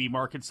the TV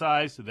market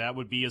size, that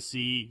would be a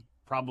C,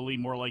 probably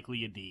more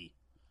likely a D.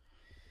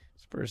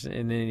 This person,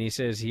 and then he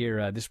says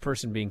here, this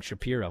person being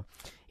Shapiro,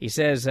 he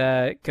says,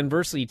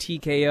 conversely,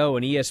 TKO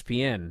and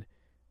ESPN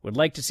would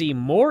like to see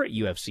more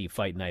UFC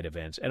Fight Night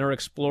events and are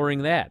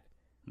exploring that.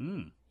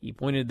 He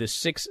pointed to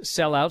 6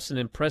 sellouts and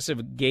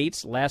impressive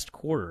gates last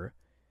quarter.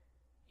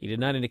 He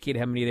did not indicate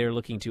how many they are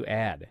looking to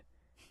add.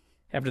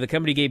 After the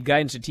company gave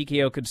guidance that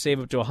TKO could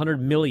save up to $100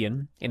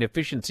 million in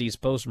efficiencies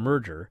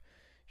post-merger,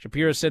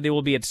 Shapiro said they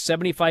will be at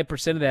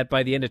 75% of that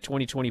by the end of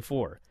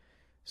 2024.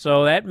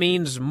 So that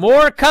means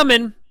more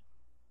coming.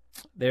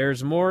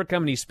 There's more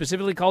coming. He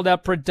specifically called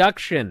out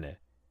production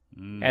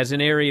as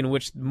an area in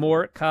which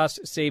more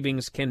cost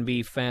savings can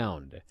be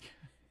found.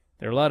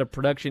 There are a lot of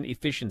production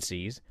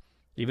efficiencies.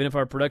 Even if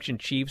our production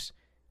chiefs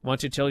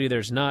want to tell you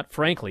there's not,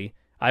 frankly,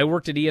 I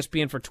worked at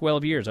ESPN for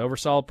 12 years. I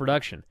oversaw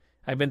production.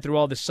 I've been through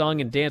all the song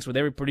and dance with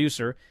every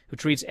producer who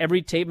treats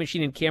every tape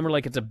machine and camera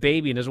like it's a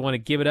baby and doesn't want to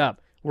give it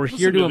up. We're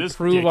here to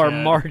improve our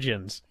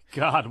margins.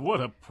 God, what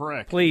a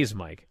prick. Please,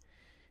 Mike.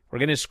 We're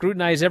going to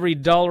scrutinize every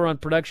dollar on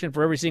production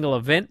for every single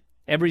event,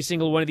 every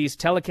single one of these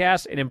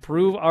telecasts, and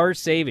improve our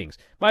savings.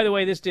 By the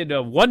way, this did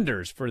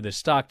wonders for the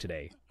stock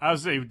today. I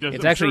was saying,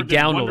 it's actually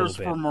down a little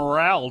bit. Wonders for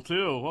morale,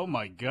 too. Oh,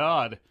 my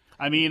God.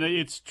 I mean,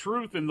 it's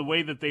truth in the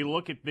way that they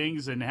look at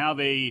things and how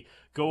they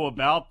go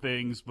about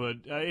things, but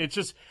it's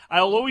just,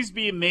 I'll always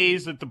be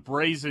amazed at the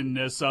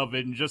brazenness of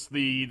it and just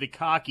the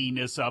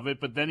cockiness of it.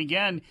 But then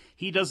again,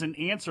 he doesn't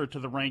answer to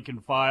the rank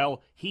and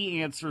file.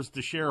 He answers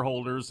to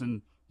shareholders,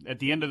 and at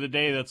the end of the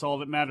day, that's all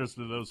that matters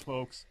to those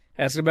folks.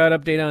 Asked about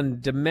update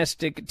on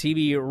domestic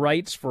TV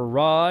rights for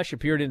Raw.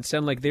 Shapiro didn't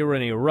sound like they were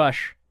in a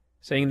rush,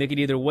 saying they could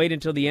either wait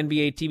until the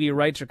NBA TV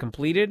rights are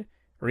completed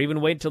or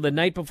even wait until the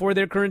night before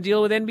their current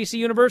deal with NBC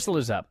Universal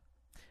is up.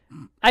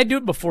 I'd do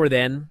it before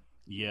then.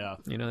 Yeah.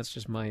 That's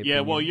just my opinion.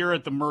 Yeah, well, you're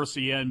at the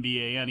mercy of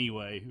NBA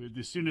anyway.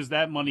 As soon as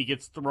that money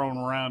gets thrown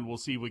around, we'll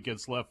see what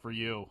gets left for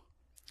you.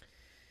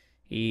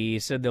 He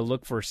said they'll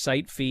look for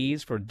site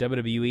fees for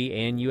WWE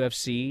and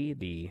UFC.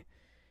 The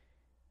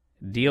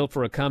deal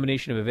for a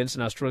combination of events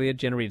in Australia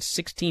generated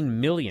 $16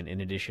 million in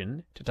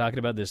addition to talking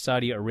about the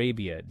Saudi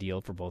Arabia deal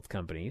for both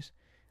companies.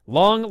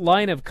 Long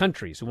line of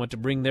countries who want to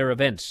bring their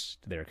events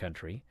to their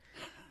country.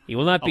 He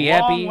will not be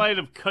happy. A long line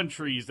of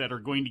countries that are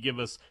going to give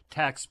us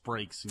tax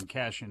breaks and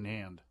cash in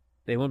hand.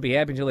 They won't be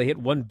happy until they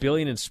hit $1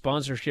 billion in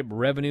sponsorship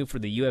revenue for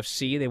the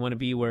UFC. They want to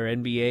be where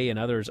NBA and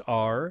others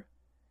are.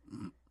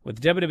 With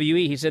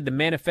WWE, he said the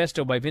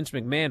manifesto by Vince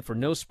McMahon for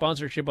no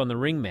sponsorship on the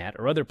ring mat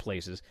or other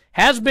places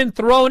has been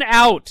thrown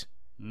out.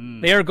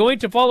 They are going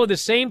to follow the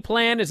same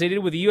plan as they did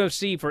with the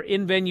UFC for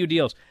in-venue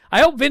deals.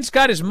 I hope Vince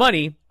got his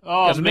money.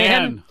 Oh,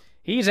 man.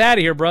 He's out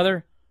of here,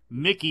 brother.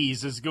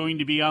 Mickey's is going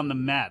to be on the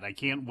mat. I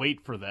can't wait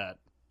for that.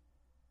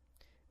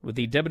 With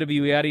the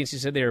WWE audience, he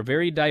said they are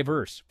very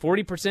diverse,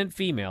 40%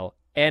 female,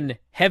 and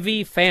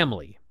heavy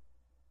family.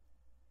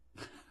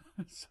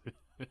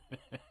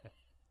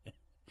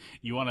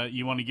 You want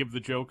to give the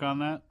joke on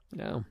that?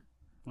 No.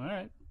 All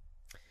right.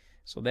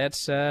 So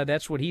that's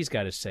what he's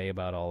got to say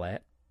about all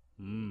that.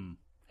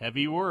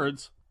 Heavy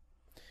words.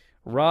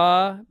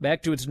 Raw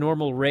back to its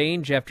normal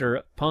range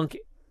after Punk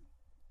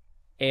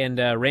and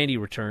Randy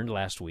returned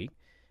last week.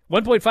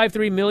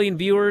 1.53 million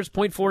viewers,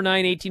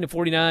 0.49, 18 to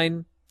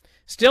 49.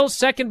 Still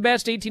second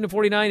best 18 to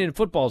 49 in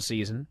football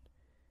season.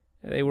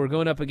 They were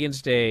going up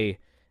against a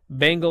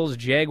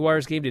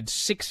Bengals-Jaguars game, did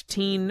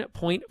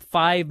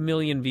 16.5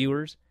 million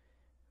viewers.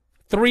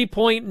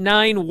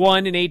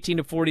 3.91 in 18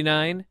 to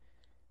 49,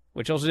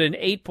 which also did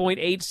an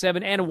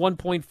 8.87 and a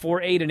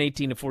 1.48 in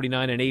 18 to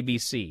 49 on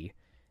ABC,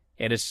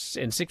 and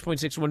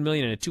 6.61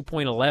 million and a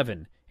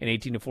 2.11 in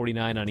 18 to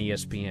 49 on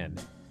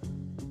ESPN,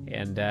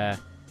 and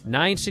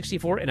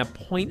 964 and a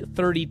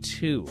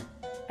 0.32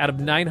 out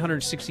of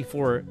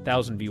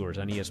 964,000 viewers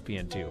on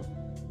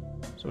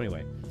ESPN2. So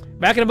anyway,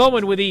 back in a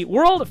moment with the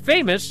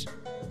world-famous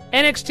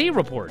NXT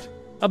report.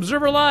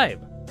 Observer Live.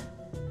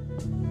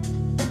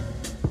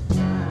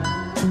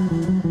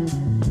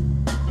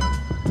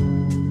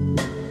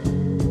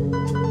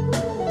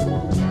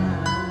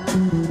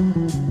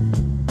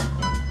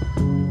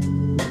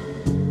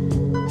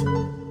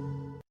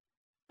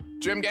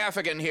 Jim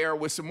Gaffigan here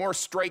with some more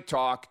Straight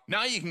Talk.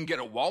 Now you can get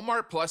a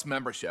Walmart Plus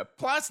membership,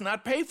 plus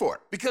not pay for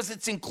it, because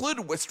it's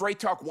included with Straight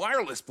Talk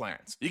wireless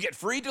plans. You get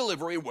free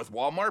delivery with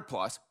Walmart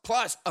Plus,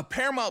 plus a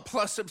Paramount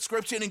Plus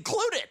subscription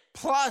included.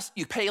 Plus,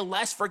 you pay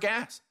less for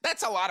gas.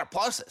 That's a lot of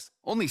pluses.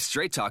 Only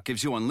Straight Talk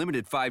gives you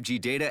unlimited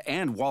 5G data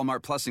and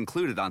Walmart Plus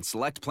included on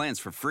select plans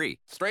for free.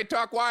 Straight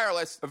Talk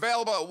wireless,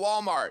 available at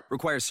Walmart.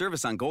 Requires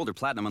service on Gold or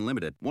Platinum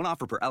Unlimited. One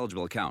offer per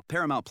eligible account.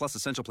 Paramount Plus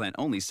Essential Plan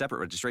only. Separate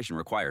registration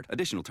required.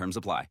 Additional terms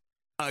apply.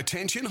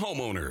 Attention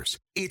homeowners.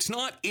 It's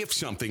not if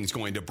something's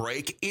going to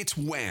break, it's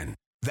when.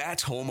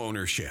 That's home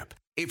ownership.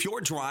 If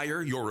your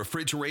dryer, your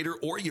refrigerator,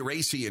 or your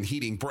AC and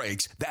heating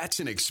breaks, that's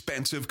an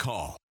expensive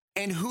call.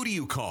 And who do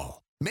you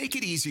call? Make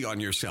it easy on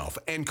yourself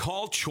and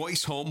call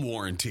Choice Home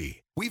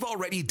Warranty. We've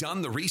already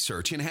done the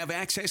research and have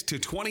access to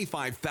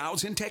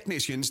 25,000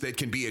 technicians that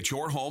can be at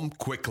your home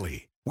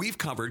quickly. We've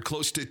covered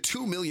close to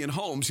 2 million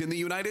homes in the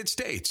United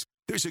States.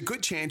 There's a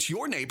good chance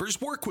your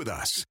neighbors work with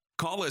us.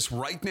 Call us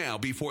right now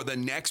before the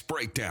next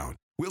breakdown.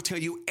 We'll tell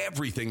you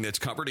everything that's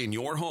covered in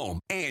your home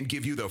and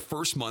give you the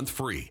first month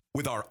free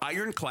with our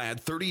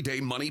ironclad 30-day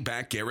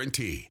money-back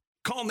guarantee.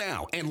 Call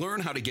now and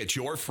learn how to get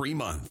your free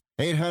month.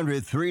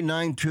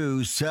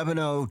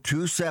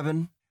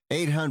 800-392-7027.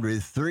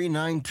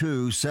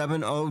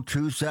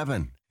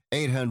 800-392-7027.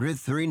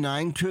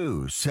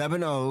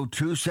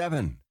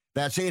 800-392-7027.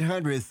 That's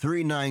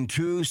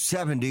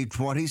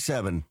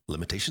 800-392-7027.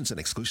 Limitations and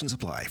exclusions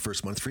apply.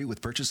 First month free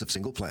with purchase of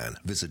single plan.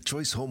 Visit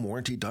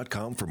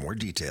choicehomewarranty.com for more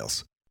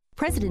details.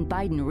 President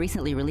Biden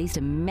recently released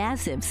a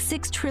massive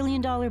 $6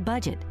 trillion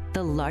budget,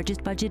 the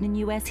largest budget in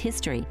U.S.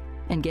 history.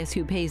 And guess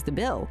who pays the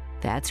bill?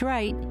 That's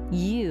right,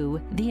 you,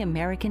 the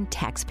American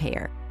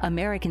taxpayer.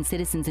 American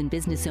citizens and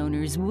business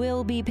owners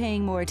will be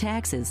paying more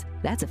taxes.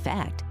 That's a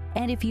fact.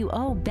 And if you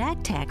owe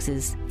back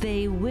taxes,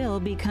 they will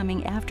be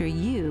coming after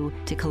you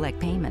to collect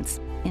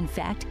payments. In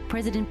fact,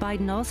 President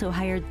Biden also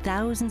hired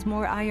thousands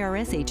more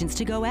IRS agents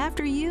to go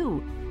after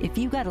you. If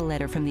you got a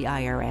letter from the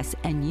IRS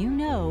and you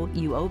know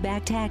you owe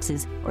back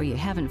taxes or you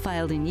haven't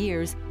filed in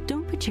years,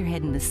 don't put your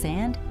head in the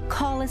sand.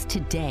 Call us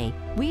today.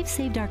 We've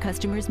saved our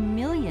customers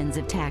millions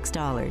of tax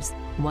dollars.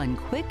 One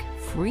quick,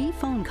 free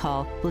phone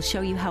call will show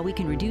you how we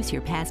can reduce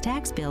your past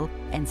tax bill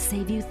and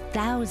save you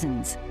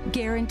thousands.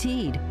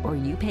 Guaranteed, or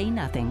you pay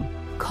nothing.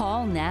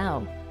 Call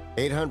now.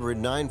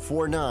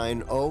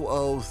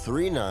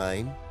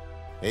 800-949-0039.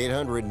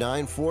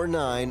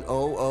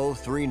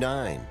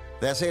 800-949-0039.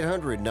 That's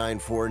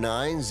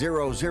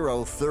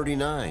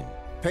 800-949-0039.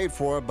 Paid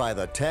for by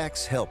the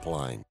Tax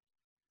Helpline.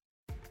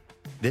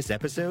 This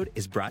episode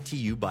is brought to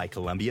you by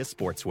Columbia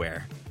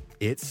Sportswear.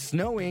 It's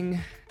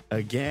snowing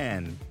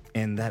again,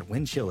 and that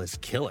wind chill is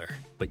killer.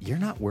 But you're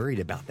not worried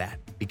about that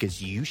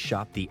because you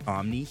shop the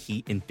Omni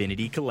Heat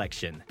Infinity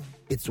Collection.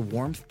 It's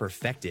warmth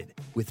perfected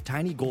with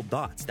tiny gold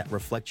dots that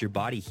reflect your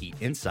body heat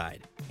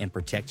inside and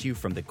protect you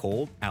from the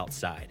cold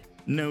outside.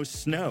 No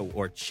snow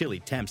or chilly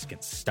temps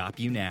can stop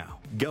you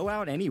now. Go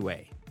out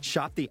anyway.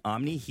 Shop the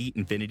Omni Heat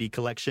Infinity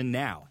Collection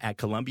now at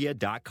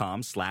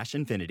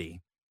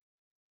Columbia.com/infinity.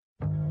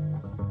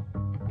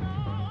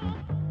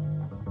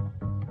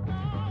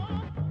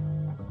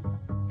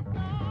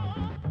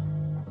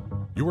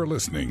 You are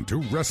listening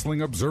to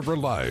Wrestling Observer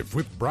Live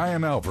with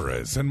Bryan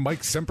Alvarez and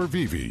Mike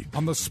Sempervive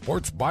on the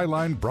Sports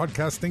Byline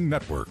Broadcasting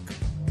Network.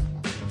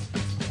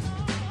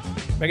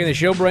 Back in the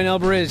show, Bryan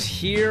Alvarez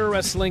here,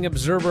 Wrestling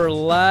Observer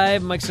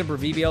Live. Mike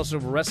Sempervive, also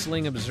of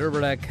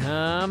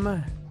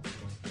WrestlingObserver.com.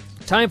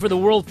 Time for the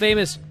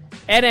world-famous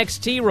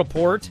NXT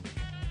report.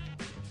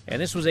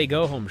 And this was a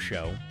go-home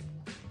show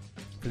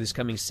for this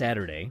coming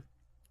Saturday.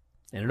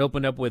 And it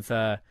opened up with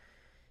a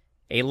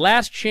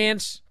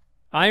last-chance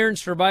Iron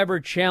Survivor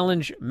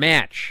Challenge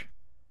match.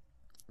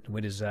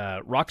 It is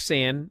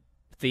Roxanne,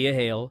 Thea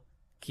Hale,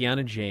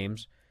 Kiana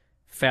James,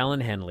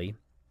 Fallon Henley.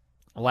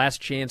 A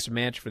last-chance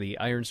match for the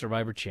Iron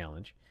Survivor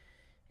Challenge.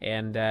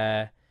 And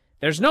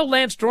there's no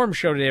Lance Storm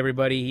show today,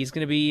 everybody. He's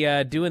going to be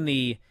doing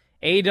the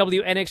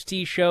AEW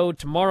NXT show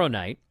tomorrow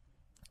night,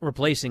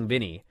 replacing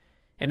Vinny.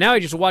 And now I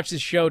just watched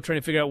this show trying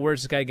to figure out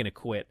where's this guy going to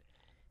quit.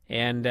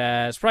 And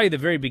it's probably the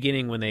very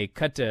beginning when they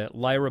cut to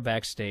Lyra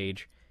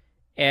backstage.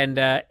 And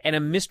a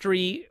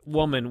mystery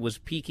woman was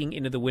peeking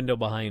into the window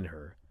behind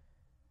her.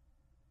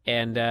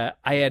 And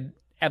I had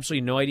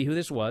absolutely no idea who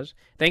this was.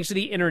 Thanks to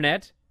the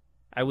internet,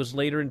 I was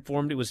later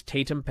informed it was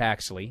Tatum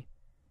Paxley.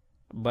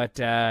 But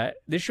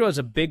this show has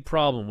a big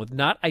problem with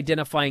not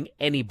identifying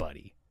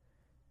anybody.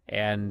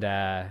 And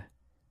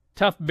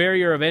tough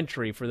barrier of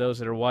entry for those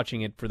that are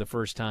watching it for the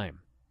first time.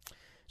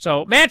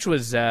 So, match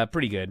was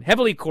pretty good.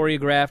 Heavily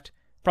choreographed.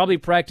 Probably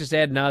practiced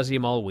ad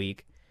nauseum all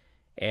week.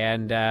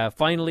 And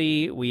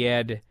finally, we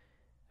had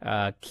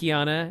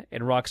Kiana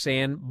and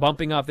Roxanne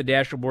bumping off the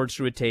dashboards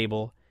through a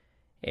table.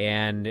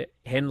 And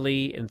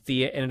Henley and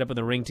Thea ended up in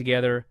the ring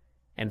together.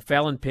 And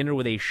Fallon pinned her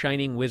with a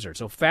Shining Wizard.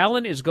 So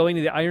Fallon is going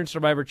to the Iron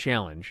Survivor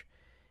Challenge.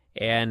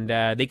 And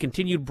they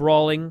continued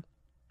brawling,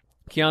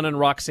 Kiana and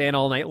Roxanne,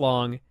 all night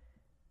long.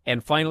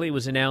 And finally it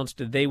was announced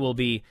that they will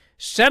be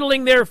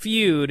settling their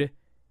feud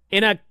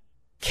in a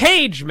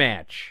cage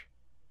match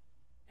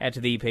at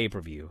the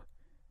pay-per-view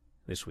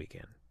this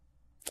weekend.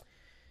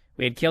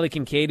 We had Kelly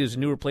Kincaid, who's a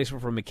new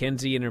replacement for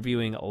Mackenzie,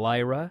 interviewing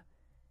Lyra.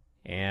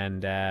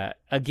 And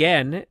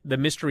again, the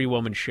mystery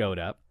woman showed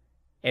up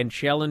and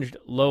challenged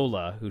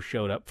Lola, who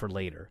showed up for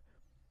later.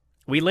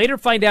 We later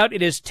find out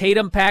it is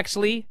Tatum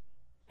Paxley,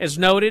 as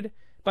noted.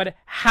 But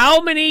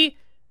how many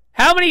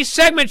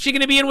segments is she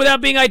going to be in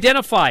without being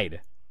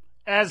identified?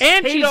 As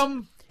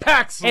Tatum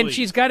Paxley. And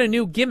she's got a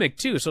new gimmick,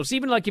 too. So it's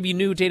even like if you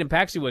knew who Tatum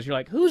Paxley was, you're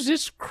like, who's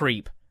this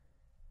creep?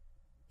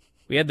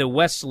 We had the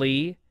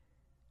Wesley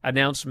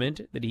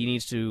announcement that he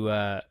needs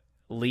to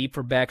leave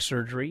for back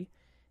surgery.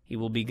 He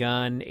will be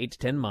gone 8 to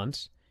 10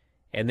 months.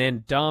 And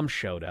then Dom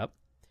showed up,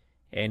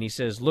 and he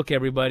says, look,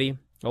 everybody,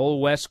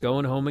 old Wes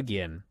going home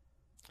again.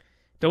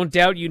 Don't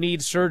doubt you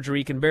need surgery.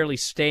 You can barely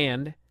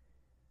stand.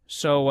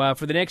 So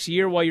for the next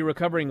year while you're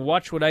recovering,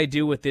 watch what I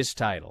do with this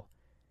title.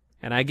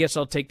 And I guess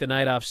I'll take the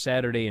night off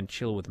Saturday and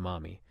chill with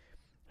Mommy.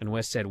 And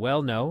Wes said,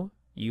 well, no,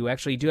 you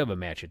actually do have a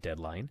match at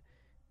Deadline.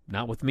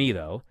 Not with me,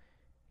 though.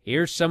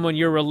 Here's someone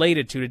you're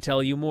related to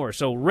tell you more.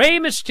 So Rey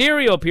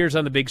Mysterio appears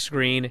on the big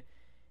screen,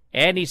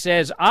 and he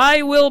says,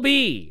 I will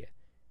be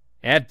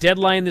at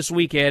Deadline this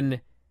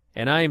weekend,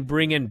 and I'm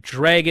bringing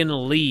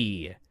Dragon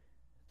Lee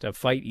to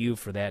fight you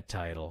for that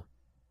title.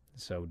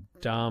 So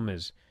Dom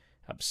is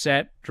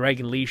upset.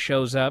 Dragon Lee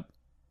shows up,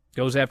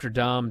 goes after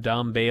Dom.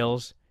 Dom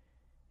bails,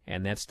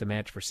 and that's the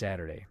match for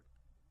Saturday.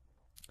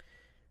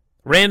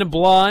 Random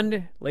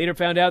Blonde later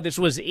found out this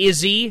was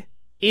Izzy.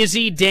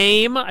 Izzy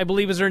Dame, I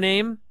believe is her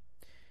name.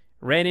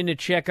 Ran in to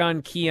check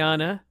on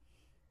Kiana,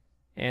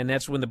 and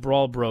that's when the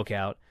brawl broke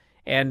out.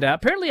 And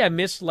apparently I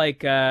missed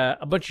like a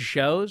bunch of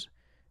shows.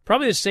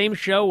 Probably the same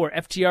show where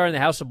FTR and the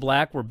House of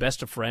Black were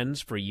best of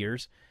friends for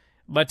years.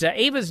 But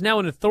Ava's now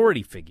an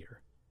authority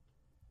figure.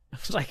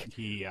 It's like,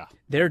 yeah,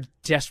 they're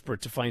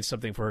desperate to find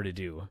something for her to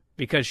do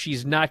because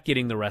she's not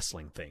getting the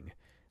wrestling thing.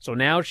 So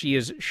now she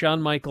is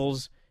Shawn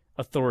Michaels'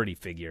 authority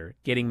figure,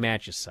 getting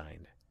matches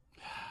signed.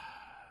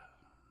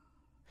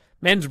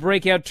 Men's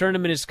Breakout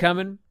Tournament is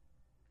coming.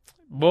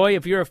 Boy,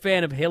 if you're a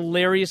fan of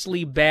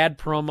hilariously bad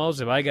promos,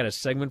 have I got a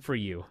segment for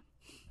you.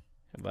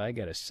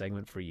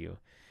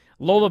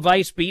 Lola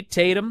Vice beat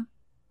Tatum.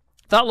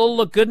 Thought Lola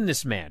looked good in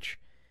this match.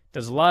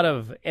 Does a lot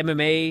of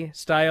MMA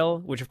style,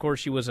 which, of course,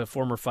 she was a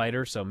former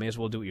fighter, so may as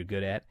well do what you're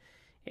good at.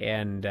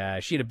 And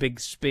she had a big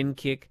spin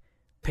kick,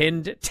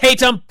 pinned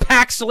Tatum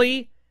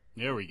Paxley.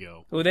 There we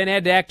go. Who then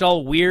had to act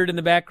all weird in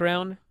the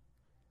background.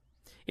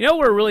 You know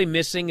what we're really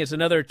missing is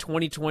another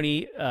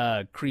 2020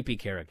 creepy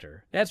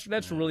character.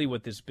 That's really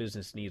what this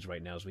business needs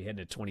right now as we head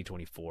to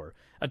 2024.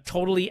 A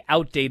totally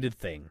outdated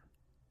thing.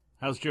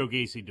 How's Joe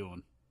Gacy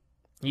doing?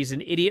 He's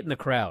an idiot in the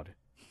crowd.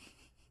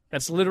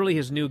 That's literally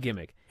his new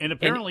gimmick. And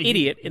apparently an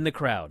idiot in the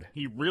crowd.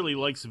 He really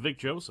likes Vic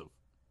Joseph.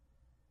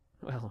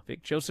 Well,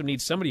 Vic Joseph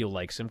needs somebody who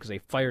likes him because they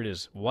fired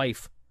his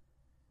wife.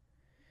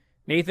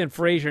 Nathan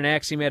Frazier and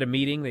Axiom had a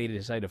meeting. They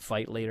decided to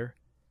fight later,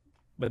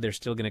 but they're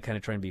still going to kind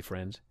of try and be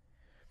friends.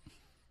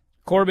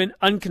 Corbin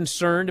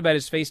unconcerned about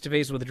his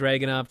face-to-face with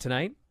Dragunov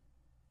tonight.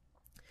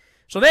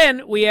 So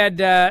then we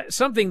had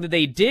something that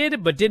they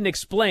did but didn't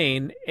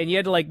explain, and you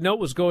had to know what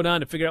was going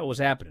on to figure out what was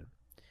happening.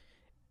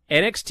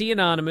 NXT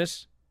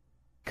Anonymous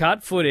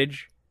caught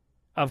footage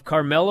of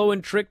Carmelo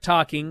and Trick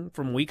talking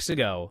from weeks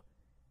ago,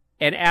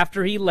 and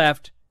after he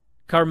left,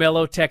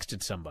 Carmelo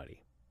texted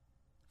somebody.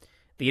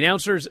 The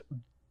announcers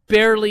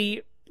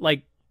barely,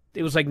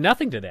 it was like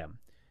nothing to them,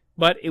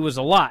 but it was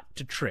a lot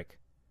to Trick.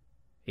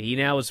 He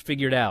now has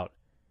figured out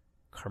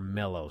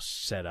Carmelo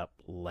set up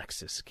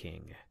Lexus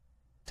King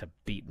to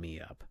beat me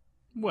up.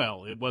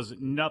 Well, it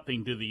wasn't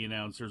nothing to the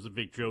announcers.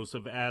 Vic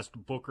Joseph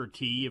asked Booker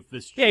T if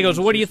this. Yeah, he goes,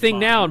 "What do you think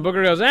now?" And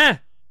Booker goes, I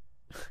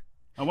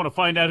want to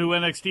find out who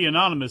NXT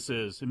Anonymous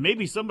is, and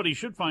maybe somebody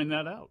should find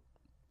that out.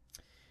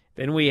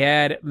 Then we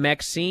had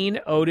Maxine,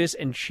 Otis,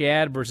 and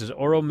Chad versus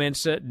Oro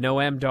Mensah,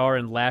 Noam Dar,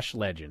 and Lash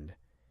Legend.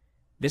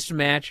 This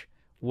match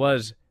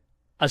was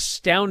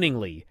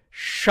astoundingly,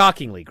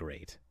 shockingly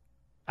great.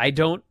 I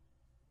do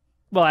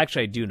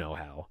know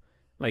how.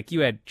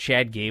 You had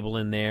Chad Gable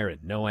in there,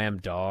 and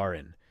Noam Dar,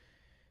 and,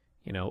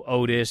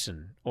 Otis,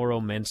 and Oro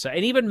Mensah,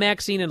 and even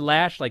Maxine and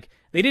Lash. They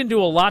didn't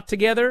do a lot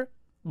together,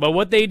 but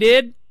what they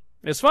did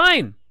is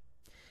fine.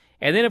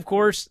 And then, of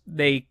course,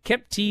 they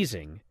kept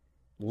teasing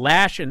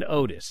Lash and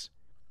Otis,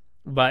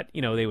 but,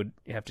 they would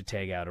have to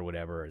tag out or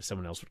whatever, or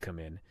someone else would come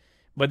in.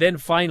 But then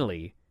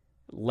finally,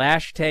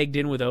 Lash tagged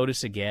in with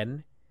Otis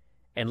again,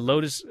 and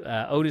Otis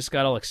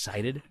got all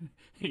excited.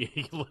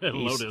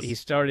 He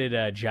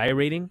started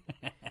gyrating,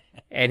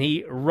 and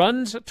he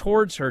runs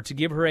towards her to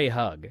give her a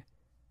hug.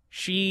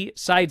 She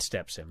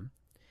sidesteps him.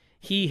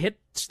 He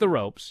hits the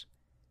ropes,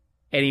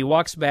 and he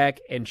walks back,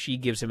 and she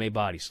gives him a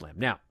body slam.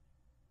 Now,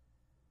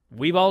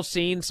 we've all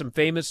seen some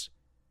famous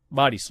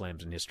body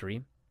slams in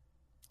history.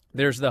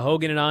 There's the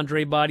Hogan and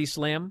Andre body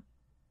slam,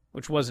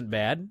 which wasn't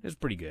bad. It was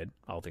pretty good,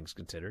 all things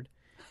considered.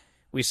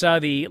 We saw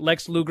the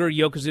Lex Luger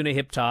Yokozuna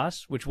hip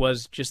toss, which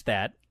was just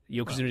that.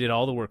 Yokozuna did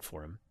all the work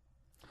for him.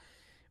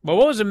 But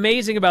what was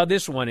amazing about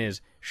this one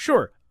is,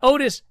 sure,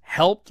 Otis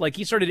helped.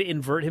 He started to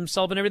invert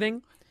himself and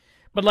everything.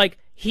 But,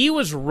 he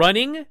was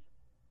running,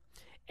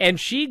 and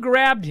she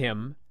grabbed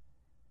him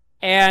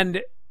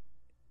and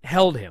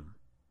held him.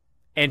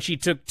 And she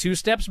took 2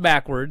 steps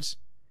backwards,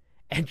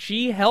 and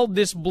she held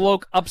this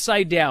bloke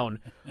upside down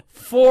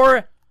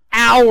for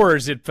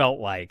hours, it felt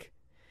like.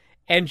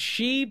 And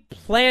she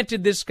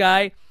planted this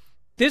guy.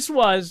 This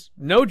was,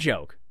 no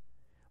joke,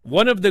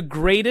 one of the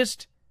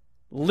greatest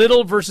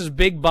little versus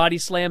big body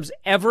slams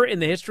ever in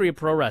the history of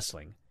pro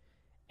wrestling.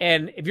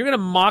 And if you're going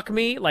to mock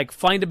me,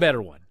 find a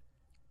better one.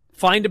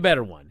 Find a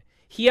better one.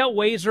 He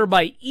outweighs her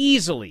by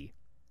easily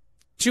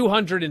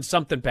 200 and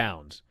something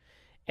pounds.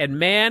 And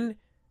man,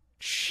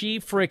 she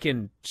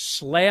freaking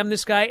slammed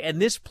this guy,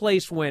 and this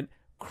place went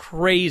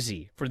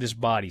crazy for this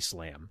body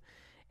slam.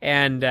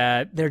 And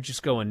they're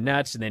just going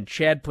nuts. And then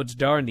Chad puts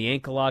Dar in the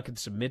ankle lock and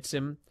submits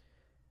him.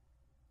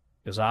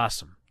 It was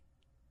awesome.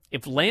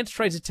 If Lance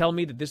tries to tell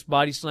me that this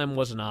body slam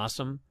wasn't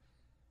awesome,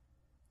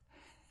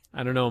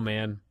 I don't know,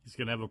 man. He's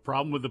going to have a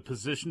problem with the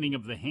positioning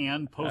of the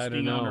hand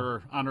posting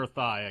on her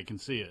thigh. I can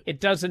see it. It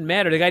doesn't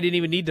matter. The guy didn't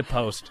even need to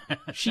post.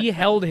 She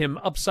held him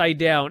upside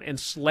down and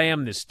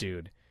slammed this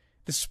dude.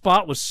 The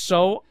spot was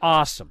so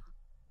awesome.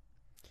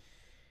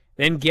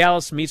 Then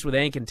Gallus meets with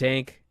Hank and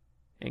Tank.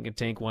 Hank and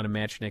Tank want a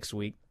match next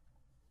week.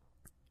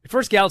 At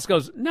first, Gallus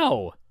goes,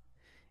 no.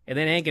 And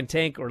then Hank and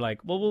Tank were like,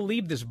 well, we'll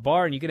leave this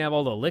bar and you can have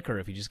all the liquor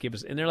if you just give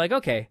us... And they're like,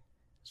 okay.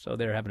 So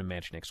they're having a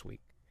match next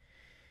week.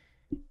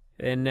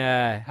 And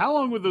how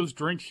long were those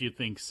drinks, you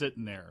think,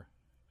 sitting there?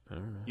 I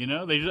don't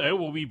know. They just,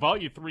 well, we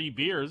bought you 3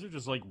 beers. They're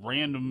just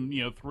random,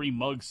 3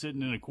 mugs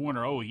sitting in a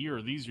corner. Oh,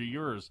 here, these are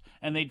yours.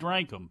 And they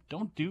drank them.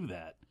 Don't do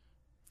that.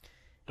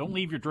 Don't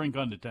leave your drink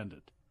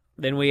unattended.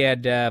 Then we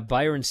had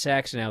Byron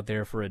Saxon out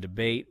there for a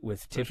debate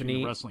with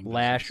Tiffany,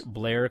 Lash,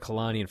 Blair,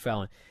 Kalani, and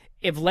Fallon.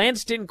 If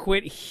Lance didn't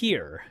quit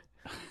here,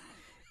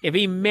 if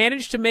he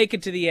managed to make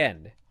it to the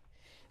end,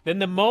 then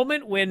the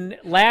moment when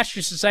Lash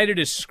just decided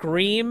to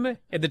scream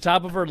at the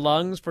top of her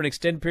lungs for an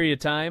extended period of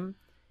time,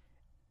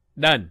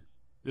 done.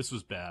 This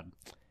was bad.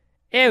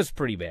 It was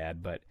pretty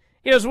bad, but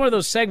it was one of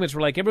those segments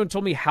where everyone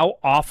told me how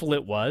awful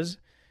it was.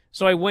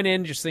 So I went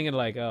in just thinking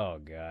oh,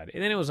 God.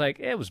 And then it was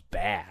it was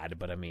bad,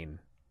 but it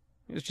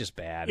was just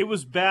bad. It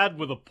was bad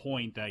with a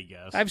point, I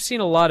guess. I've seen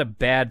a lot of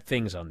bad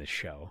things on this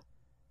show,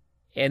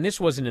 and this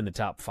wasn't in the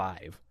top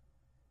 5.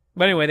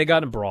 But anyway, they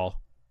got in a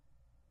brawl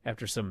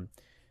after some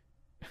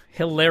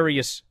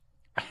hilarious,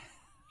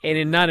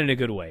 and not in a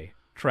good way,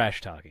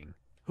 trash talking.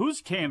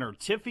 Who's tanner,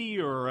 Tiffy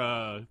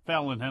or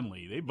Fallon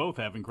Henley? They both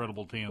have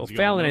incredible tans. Well,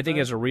 Fallon, I think,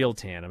 has a real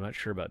tan. I'm not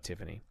sure about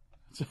Tiffany.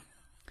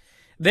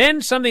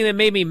 Then something that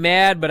made me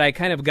mad, but I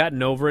kind of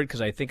gotten over it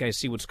because I think I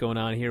see what's going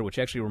on here, which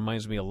actually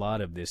reminds me a lot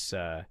of this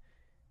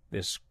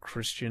this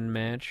Christian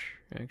match,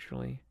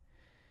 actually.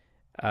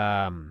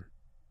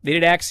 They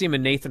did Axiom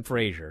and Nathan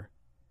Frazier,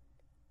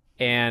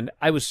 and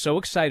I was so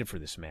excited for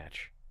this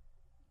match.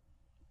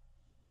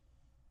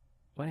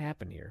 what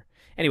happened here?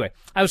 Anyway,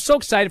 I was so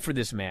excited for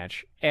this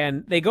match,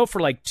 and they go for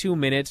like 2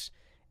 minutes,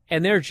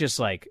 and they're just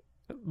like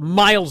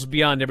miles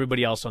beyond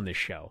everybody else on this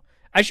show.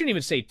 I shouldn't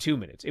even say 2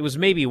 minutes. It was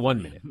maybe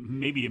 1 minute.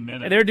 Maybe a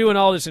minute. And they're doing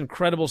all this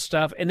incredible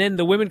stuff, and then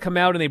the women come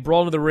out and they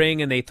brawl into the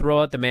ring and they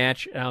throw out the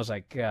match, and I was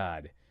like,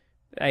 God,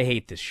 I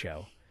hate this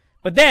show.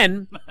 But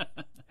then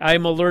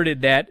I'm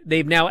alerted that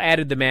they've now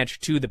added the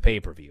match to the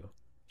pay-per-view.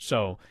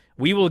 So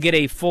we will get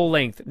a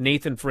full-length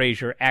Nathan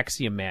Frazier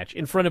Axiom match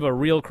in front of a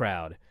real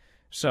crowd.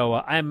 So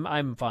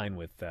I'm fine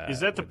with Is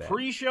that the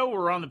pre-show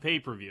or on the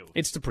pay-per-view?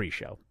 It's the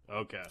pre-show.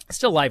 Okay.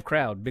 Still live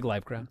crowd, big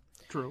live crowd.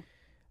 True.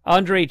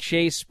 Andre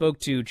Chase spoke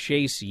to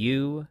Chase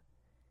U.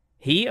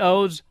 He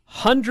owes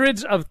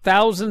hundreds of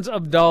thousands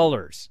of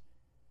dollars.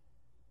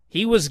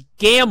 He was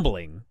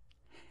gambling.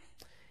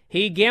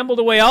 He gambled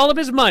away all of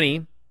his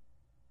money.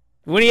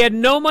 When he had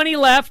no money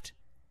left,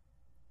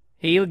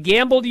 he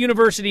gambled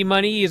university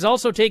money. He's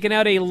also taken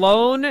out a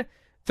loan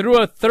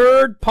through a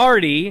third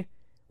party,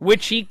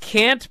 which he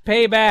can't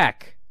pay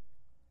back.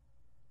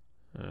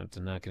 That's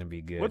not going to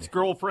be good. What's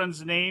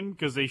girlfriend's name?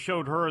 Because they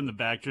showed her in the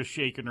back just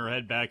shaking her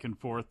head back and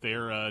forth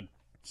there.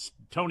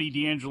 Tony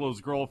D'Angelo's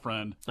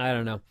girlfriend. I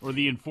don't know. Or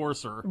the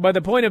enforcer. But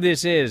the point of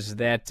this is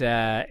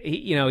that,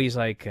 he's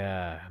like,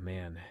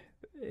 man,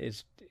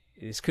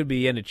 this could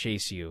be the end of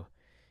Chase U.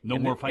 No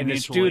more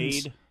financial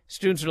aid.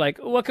 Students are like,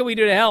 what can we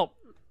do to help?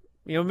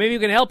 Maybe we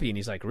can help you. And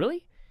he's like,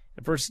 really?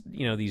 At first,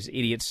 these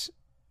idiots,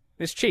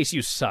 this Chase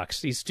U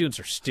sucks. These students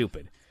are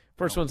stupid.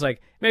 First one's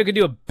like, maybe we could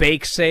do a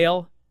bake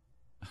sale.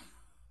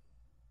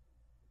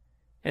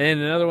 And then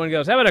another one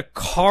goes, how about a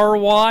car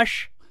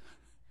wash?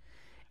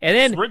 And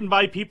then it's written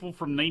by people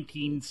from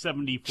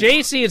 1974.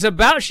 JC is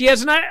about, she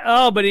has an idea.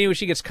 Oh, but anyway,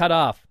 she gets cut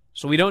off.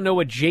 So we don't know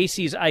what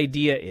JC's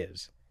idea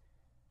is.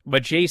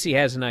 But JC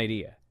has an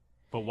idea.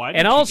 But why did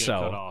she get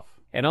cut off?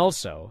 And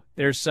also,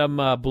 there's some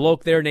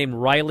bloke there named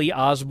Riley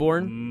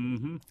Osborne.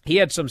 Mm-hmm. He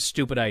had some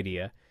stupid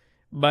idea.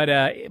 But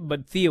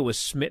Thea was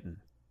smitten.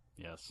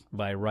 Yes.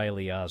 By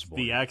Riley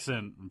Osborne. The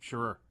accent, I'm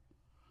sure.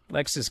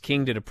 Lexus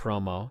King did a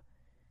promo.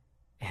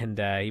 And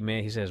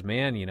he says,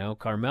 man,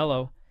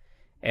 Carmelo,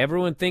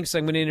 everyone thinks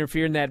I'm going to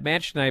interfere in that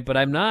match tonight, but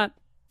I'm not.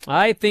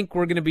 I think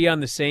we're going to be on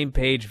the same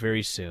page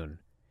very soon.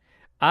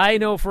 I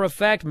know for a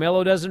fact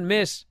Melo doesn't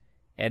miss,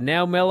 and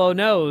now Melo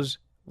knows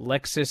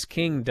Lexus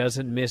King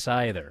doesn't miss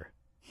either.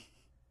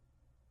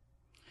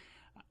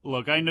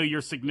 Look, I know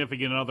your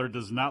significant other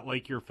does not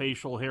like your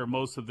facial hair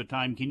most of the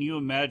time. Can you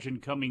imagine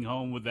coming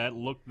home with that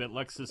look that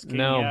Lexus King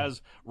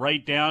has,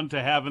 right down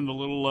to having the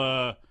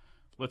little...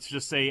 let's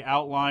just say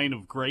outline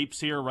of grapes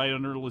here right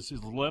under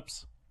his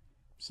lips.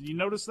 So you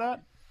notice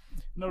that?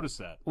 Notice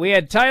that. We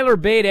had Tyler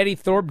Bate, Eddie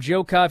Thorpe,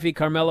 Joe Coffey,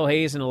 Carmelo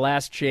Hayes in a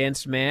last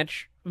chance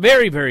match.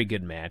 Very, very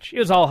good match. It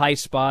was all high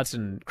spots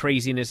and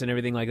craziness and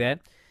everything like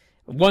that.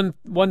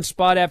 One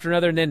spot after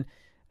another, and then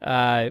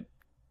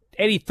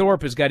Eddie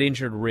Thorpe has got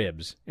injured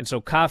ribs. And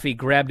so Coffey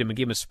grabbed him and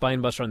gave him a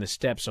spine buster on the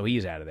steps, so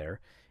he's out of there.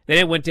 Then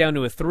it went down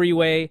to a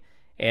three-way.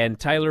 And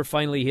Tyler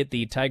finally hit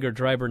the Tiger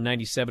Driver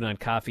 97 on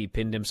Coffey,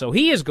 pinned him. So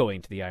he is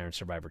going to the Iron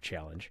Survivor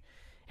Challenge.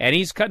 And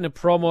he's cutting a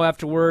promo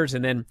afterwards.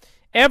 And then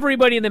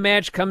everybody in the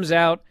match comes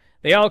out.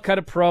 They all cut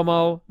a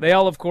promo. They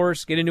all, of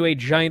course, get into a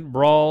giant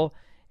brawl.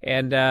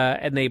 And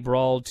they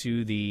brawl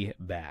to the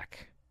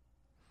back.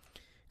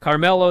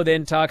 Carmelo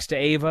then talks to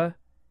Ava.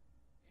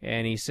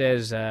 And he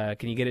says,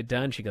 can you get it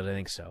done? She goes, I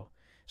think so.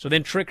 So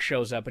then Trick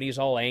shows up. And he's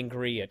all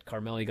angry at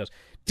Carmelo. He goes,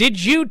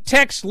 did you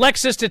text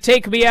Lexus to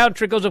take me out? And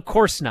Trick goes, of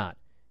course not.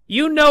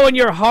 You know in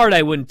your heart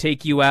I wouldn't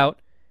take you out.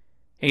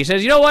 And he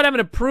says, you know what? I'm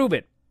going to prove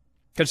it.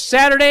 Because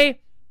Saturday,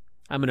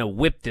 I'm going to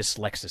whip this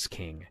Lexus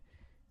King.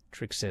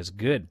 Trick says,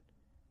 good.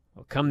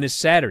 Well, come this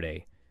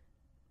Saturday,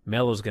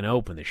 Melo's going to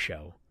open the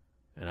show,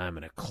 and I'm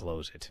going to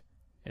close it.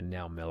 And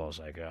now Melo's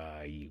like,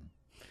 you.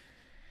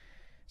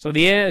 So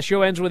the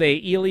show ends with a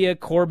Ilya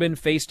Corbin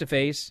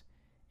face-to-face.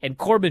 And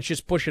Corbin's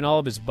just pushing all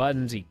of his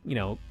buttons.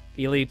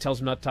 Ilya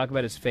tells him not to talk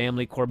about his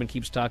family. Corbin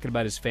keeps talking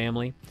about his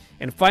family.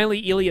 And finally,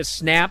 Ilya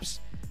snaps.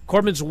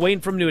 Corbin's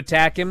waiting for him to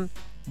attack him,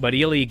 but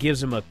Ilya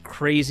gives him a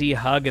crazy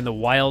hug and the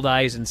wild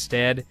eyes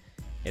instead,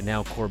 and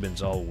now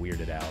Corbin's all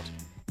weirded out.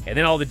 And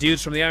then all the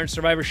dudes from the Iron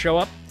Survivor show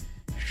up.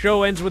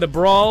 Show ends with a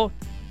brawl.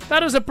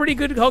 Thought it was a pretty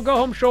good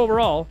go-home show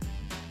overall.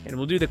 And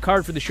we'll do the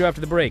card for the show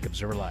after the break.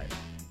 Observer Live.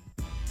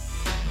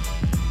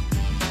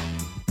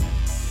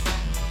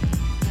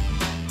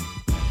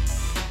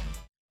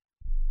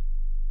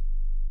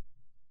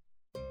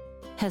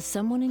 Has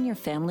someone in your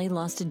family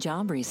lost a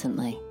job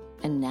recently?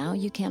 And now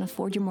you can't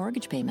afford your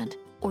mortgage payment?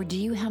 Or do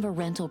you have a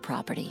rental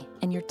property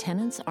and your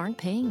tenants aren't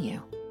paying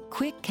you?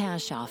 Quick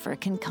Cash Offer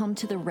can come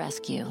to the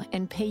rescue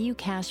and pay you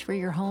cash for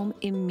your home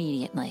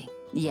immediately.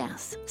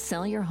 Yes,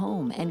 sell your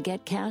home and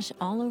get cash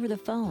all over the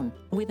phone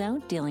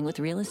without dealing with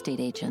real estate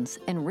agents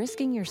and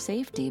risking your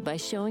safety by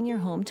showing your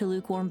home to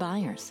lukewarm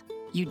buyers.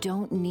 You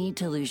don't need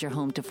to lose your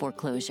home to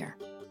foreclosure.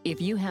 If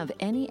you have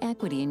any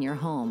equity in your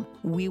home,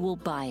 we will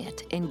buy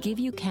it and give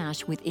you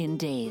cash within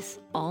days,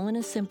 all in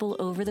a simple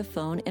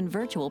over-the-phone and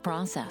virtual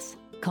process.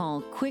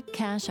 Call Quick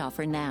Cash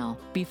Offer now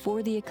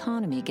before the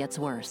economy gets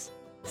worse.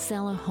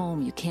 Sell a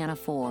home you can't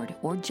afford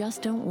or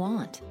just don't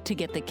want to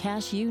get the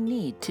cash you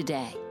need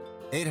today.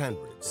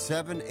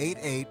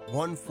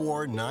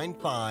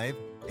 800-788-1495.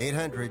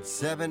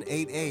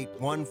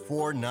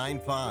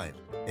 800-788-1495.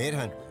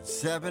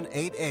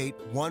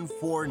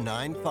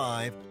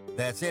 800-788-1495.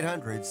 That's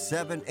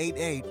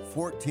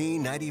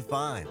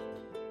 800-788-1495.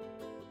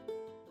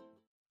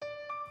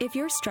 If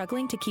you're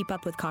struggling to keep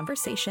up with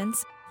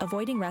conversations,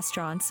 avoiding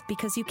restaurants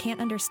because you can't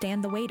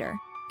understand the waiter,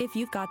 if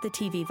you've got the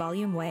TV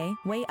volume way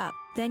up,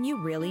 then you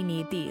really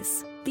need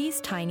these.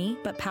 These tiny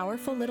but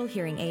powerful little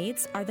hearing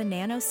aids are the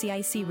Nano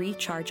CIC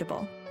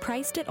Rechargeable,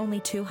 priced at only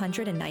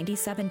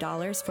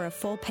 $297 for a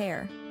full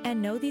pair. And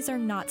no, these are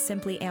not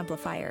simply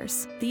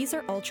amplifiers. These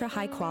are ultra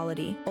high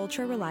quality,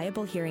 ultra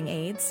reliable hearing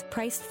aids,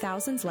 priced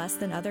thousands less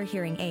than other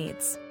hearing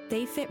aids.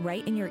 They fit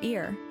right in your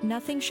ear.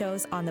 Nothing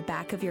shows on the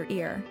back of your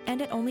ear.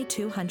 And at only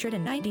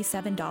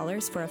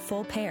 $297 for a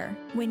full pair.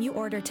 When you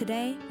order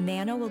today,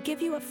 Nano will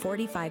give you a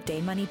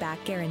 45-day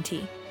money-back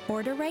guarantee.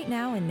 Order right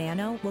now and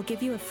Nano will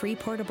give you a free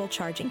portable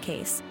charging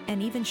case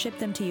and even ship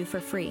them to you for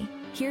free.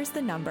 Here's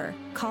the number.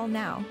 Call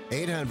now.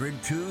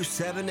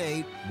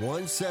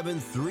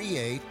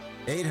 800-278-1738.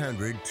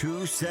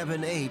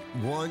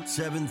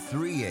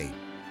 800-278-1738.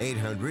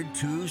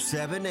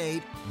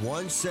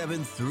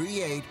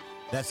 800-278-1738.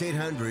 That's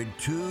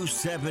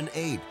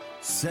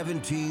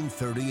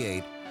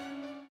 800-278-1738.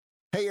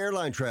 Hey,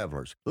 airline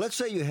travelers, let's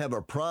say you have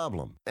a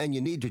problem and you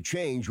need to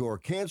change or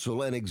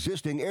cancel an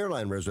existing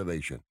airline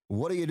reservation.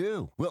 What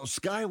do? Well,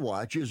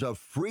 Skywatch is a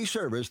free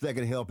service that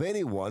can help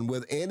anyone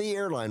with any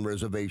airline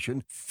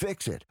reservation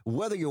fix it.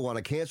 Whether you want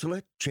to cancel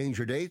it, change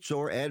your dates,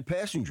 or add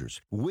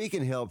passengers, we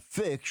can help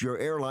fix your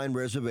airline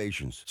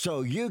reservations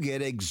so you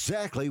get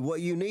exactly what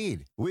you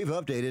need. We've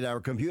updated our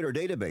computer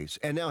database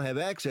and now have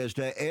access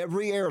to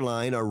every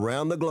airline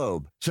around the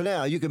globe. So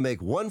now you can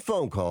make one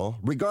phone call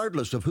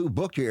regardless of who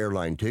booked your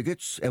airline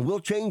tickets, and we'll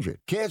change it,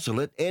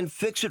 cancel it, and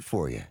fix it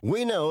for you.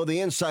 We know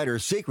the insider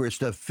secrets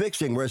to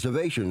fixing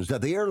reservations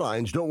that the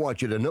airlines don't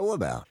want you to know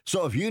about.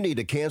 So if you need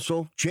to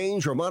cancel,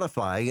 change, or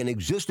modify an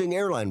existing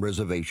airline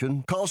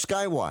reservation, call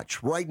Skywatch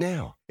right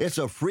now. It's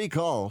a free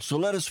call, so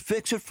let us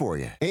fix it for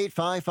you.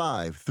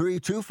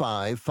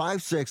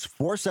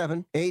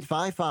 855-325-5647.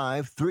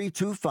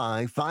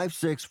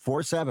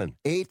 855-325-5647.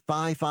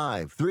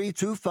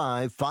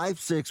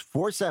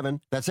 855-325-5647.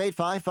 That's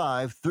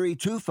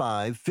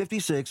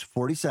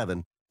 855-325-5647.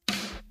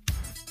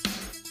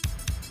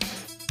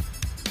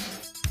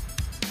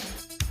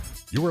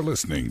 You are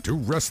listening to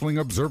Wrestling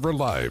Observer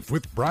Live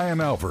with Bryan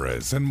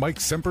Alvarez and Mike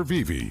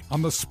Sempervive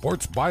on the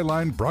Sports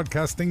Byline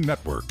Broadcasting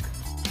Network.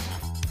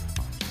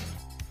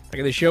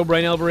 Back at the show,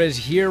 Bryan Alvarez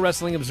here,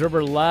 Wrestling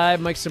Observer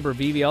Live. Mike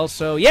Sempervive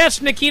also.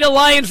 Yes, Nikita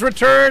Lyons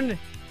returned.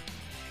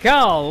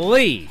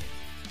 Golly.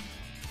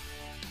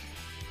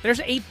 There's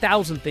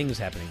 8,000 things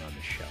happening on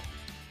this show.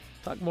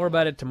 Talk more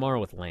about it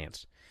tomorrow with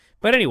Lance.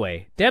 But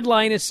anyway,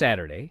 deadline is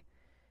Saturday,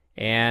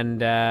 and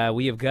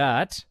we have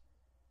got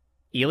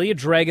Ilya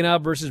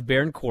Dragunov versus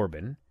Baron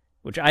Corbin,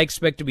 which I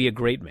expect to be a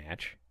great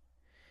match.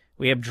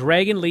 We have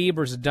Dragon Lee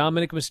versus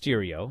Dominic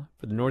Mysterio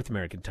for the North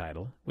American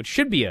title, which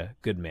should be a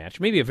good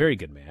match, maybe a very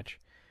good match.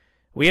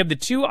 We have the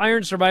 2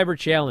 Iron Survivor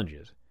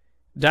challenges.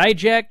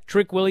 Dijak,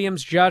 Trick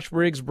Williams, Josh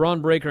Briggs,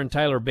 Braun Breaker, and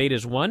Tyler Bate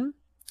as one.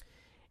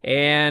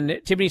 And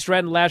Tiffany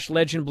Stratton, Lash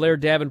Legend, Blair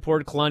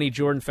Davenport, Kalani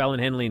Jordan, Fallon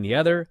Henley in the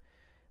other.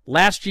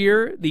 Last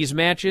year, these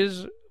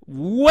matches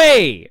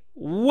way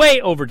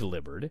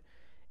over-delivered.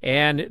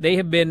 And they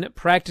have been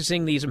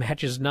practicing these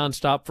matches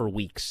nonstop for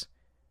weeks.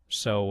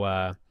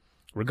 So,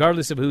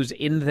 regardless of who's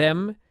in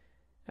them,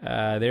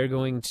 they're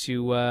going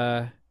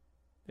to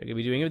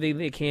be doing everything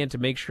they can to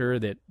make sure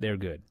that they're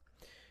good.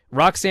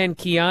 Roxanne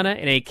Kiana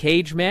in a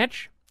cage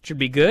match should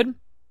be good.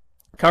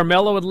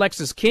 Carmelo and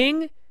Lexis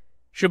King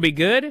should be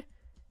good.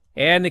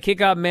 And the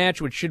kickoff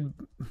match, which should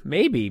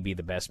maybe be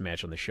the best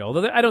match on the show.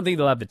 Although I don't think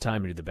they'll have the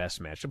time to do the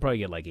best match. They'll probably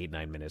get like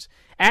 8-9 minutes.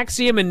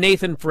 Axiom and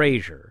Nathan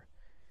Frazier.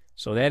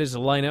 So that is the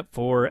lineup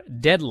for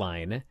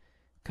Deadline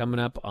coming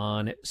up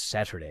on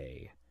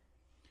Saturday.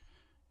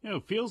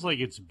 It feels like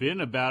it's been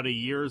about a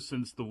year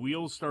since the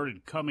wheels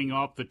started coming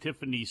off the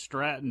Tiffany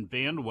Stratton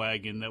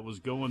bandwagon that was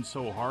going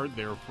so hard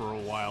there for a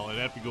while. I'd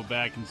have to go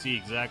back and see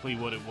exactly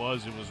what it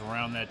was. It was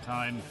around that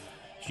time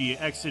she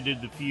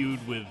exited the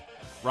feud with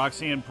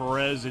Roxanne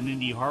Perez, and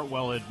Indy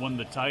Hartwell had won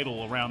the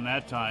title around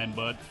that time.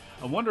 But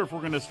I wonder if we're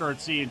going to start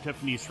seeing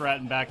Tiffany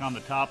Stratton back on the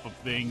top of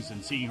things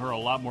and seeing her a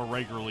lot more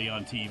regularly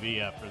on TV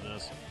after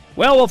this.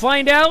 Well, we'll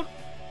find out.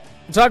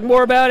 We'll talk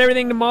more about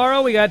everything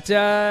tomorrow. We got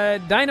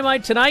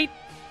Dynamite tonight.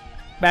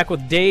 Back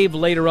with Dave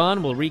later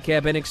on. We'll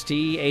recap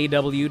NXT,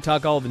 AEW,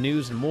 talk all the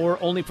news and more.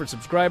 Only for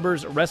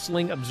subscribers,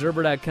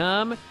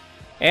 WrestlingObserver.com.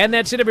 And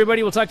that's it,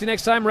 everybody. We'll talk to you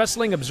next time.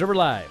 Wrestling Observer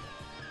Live.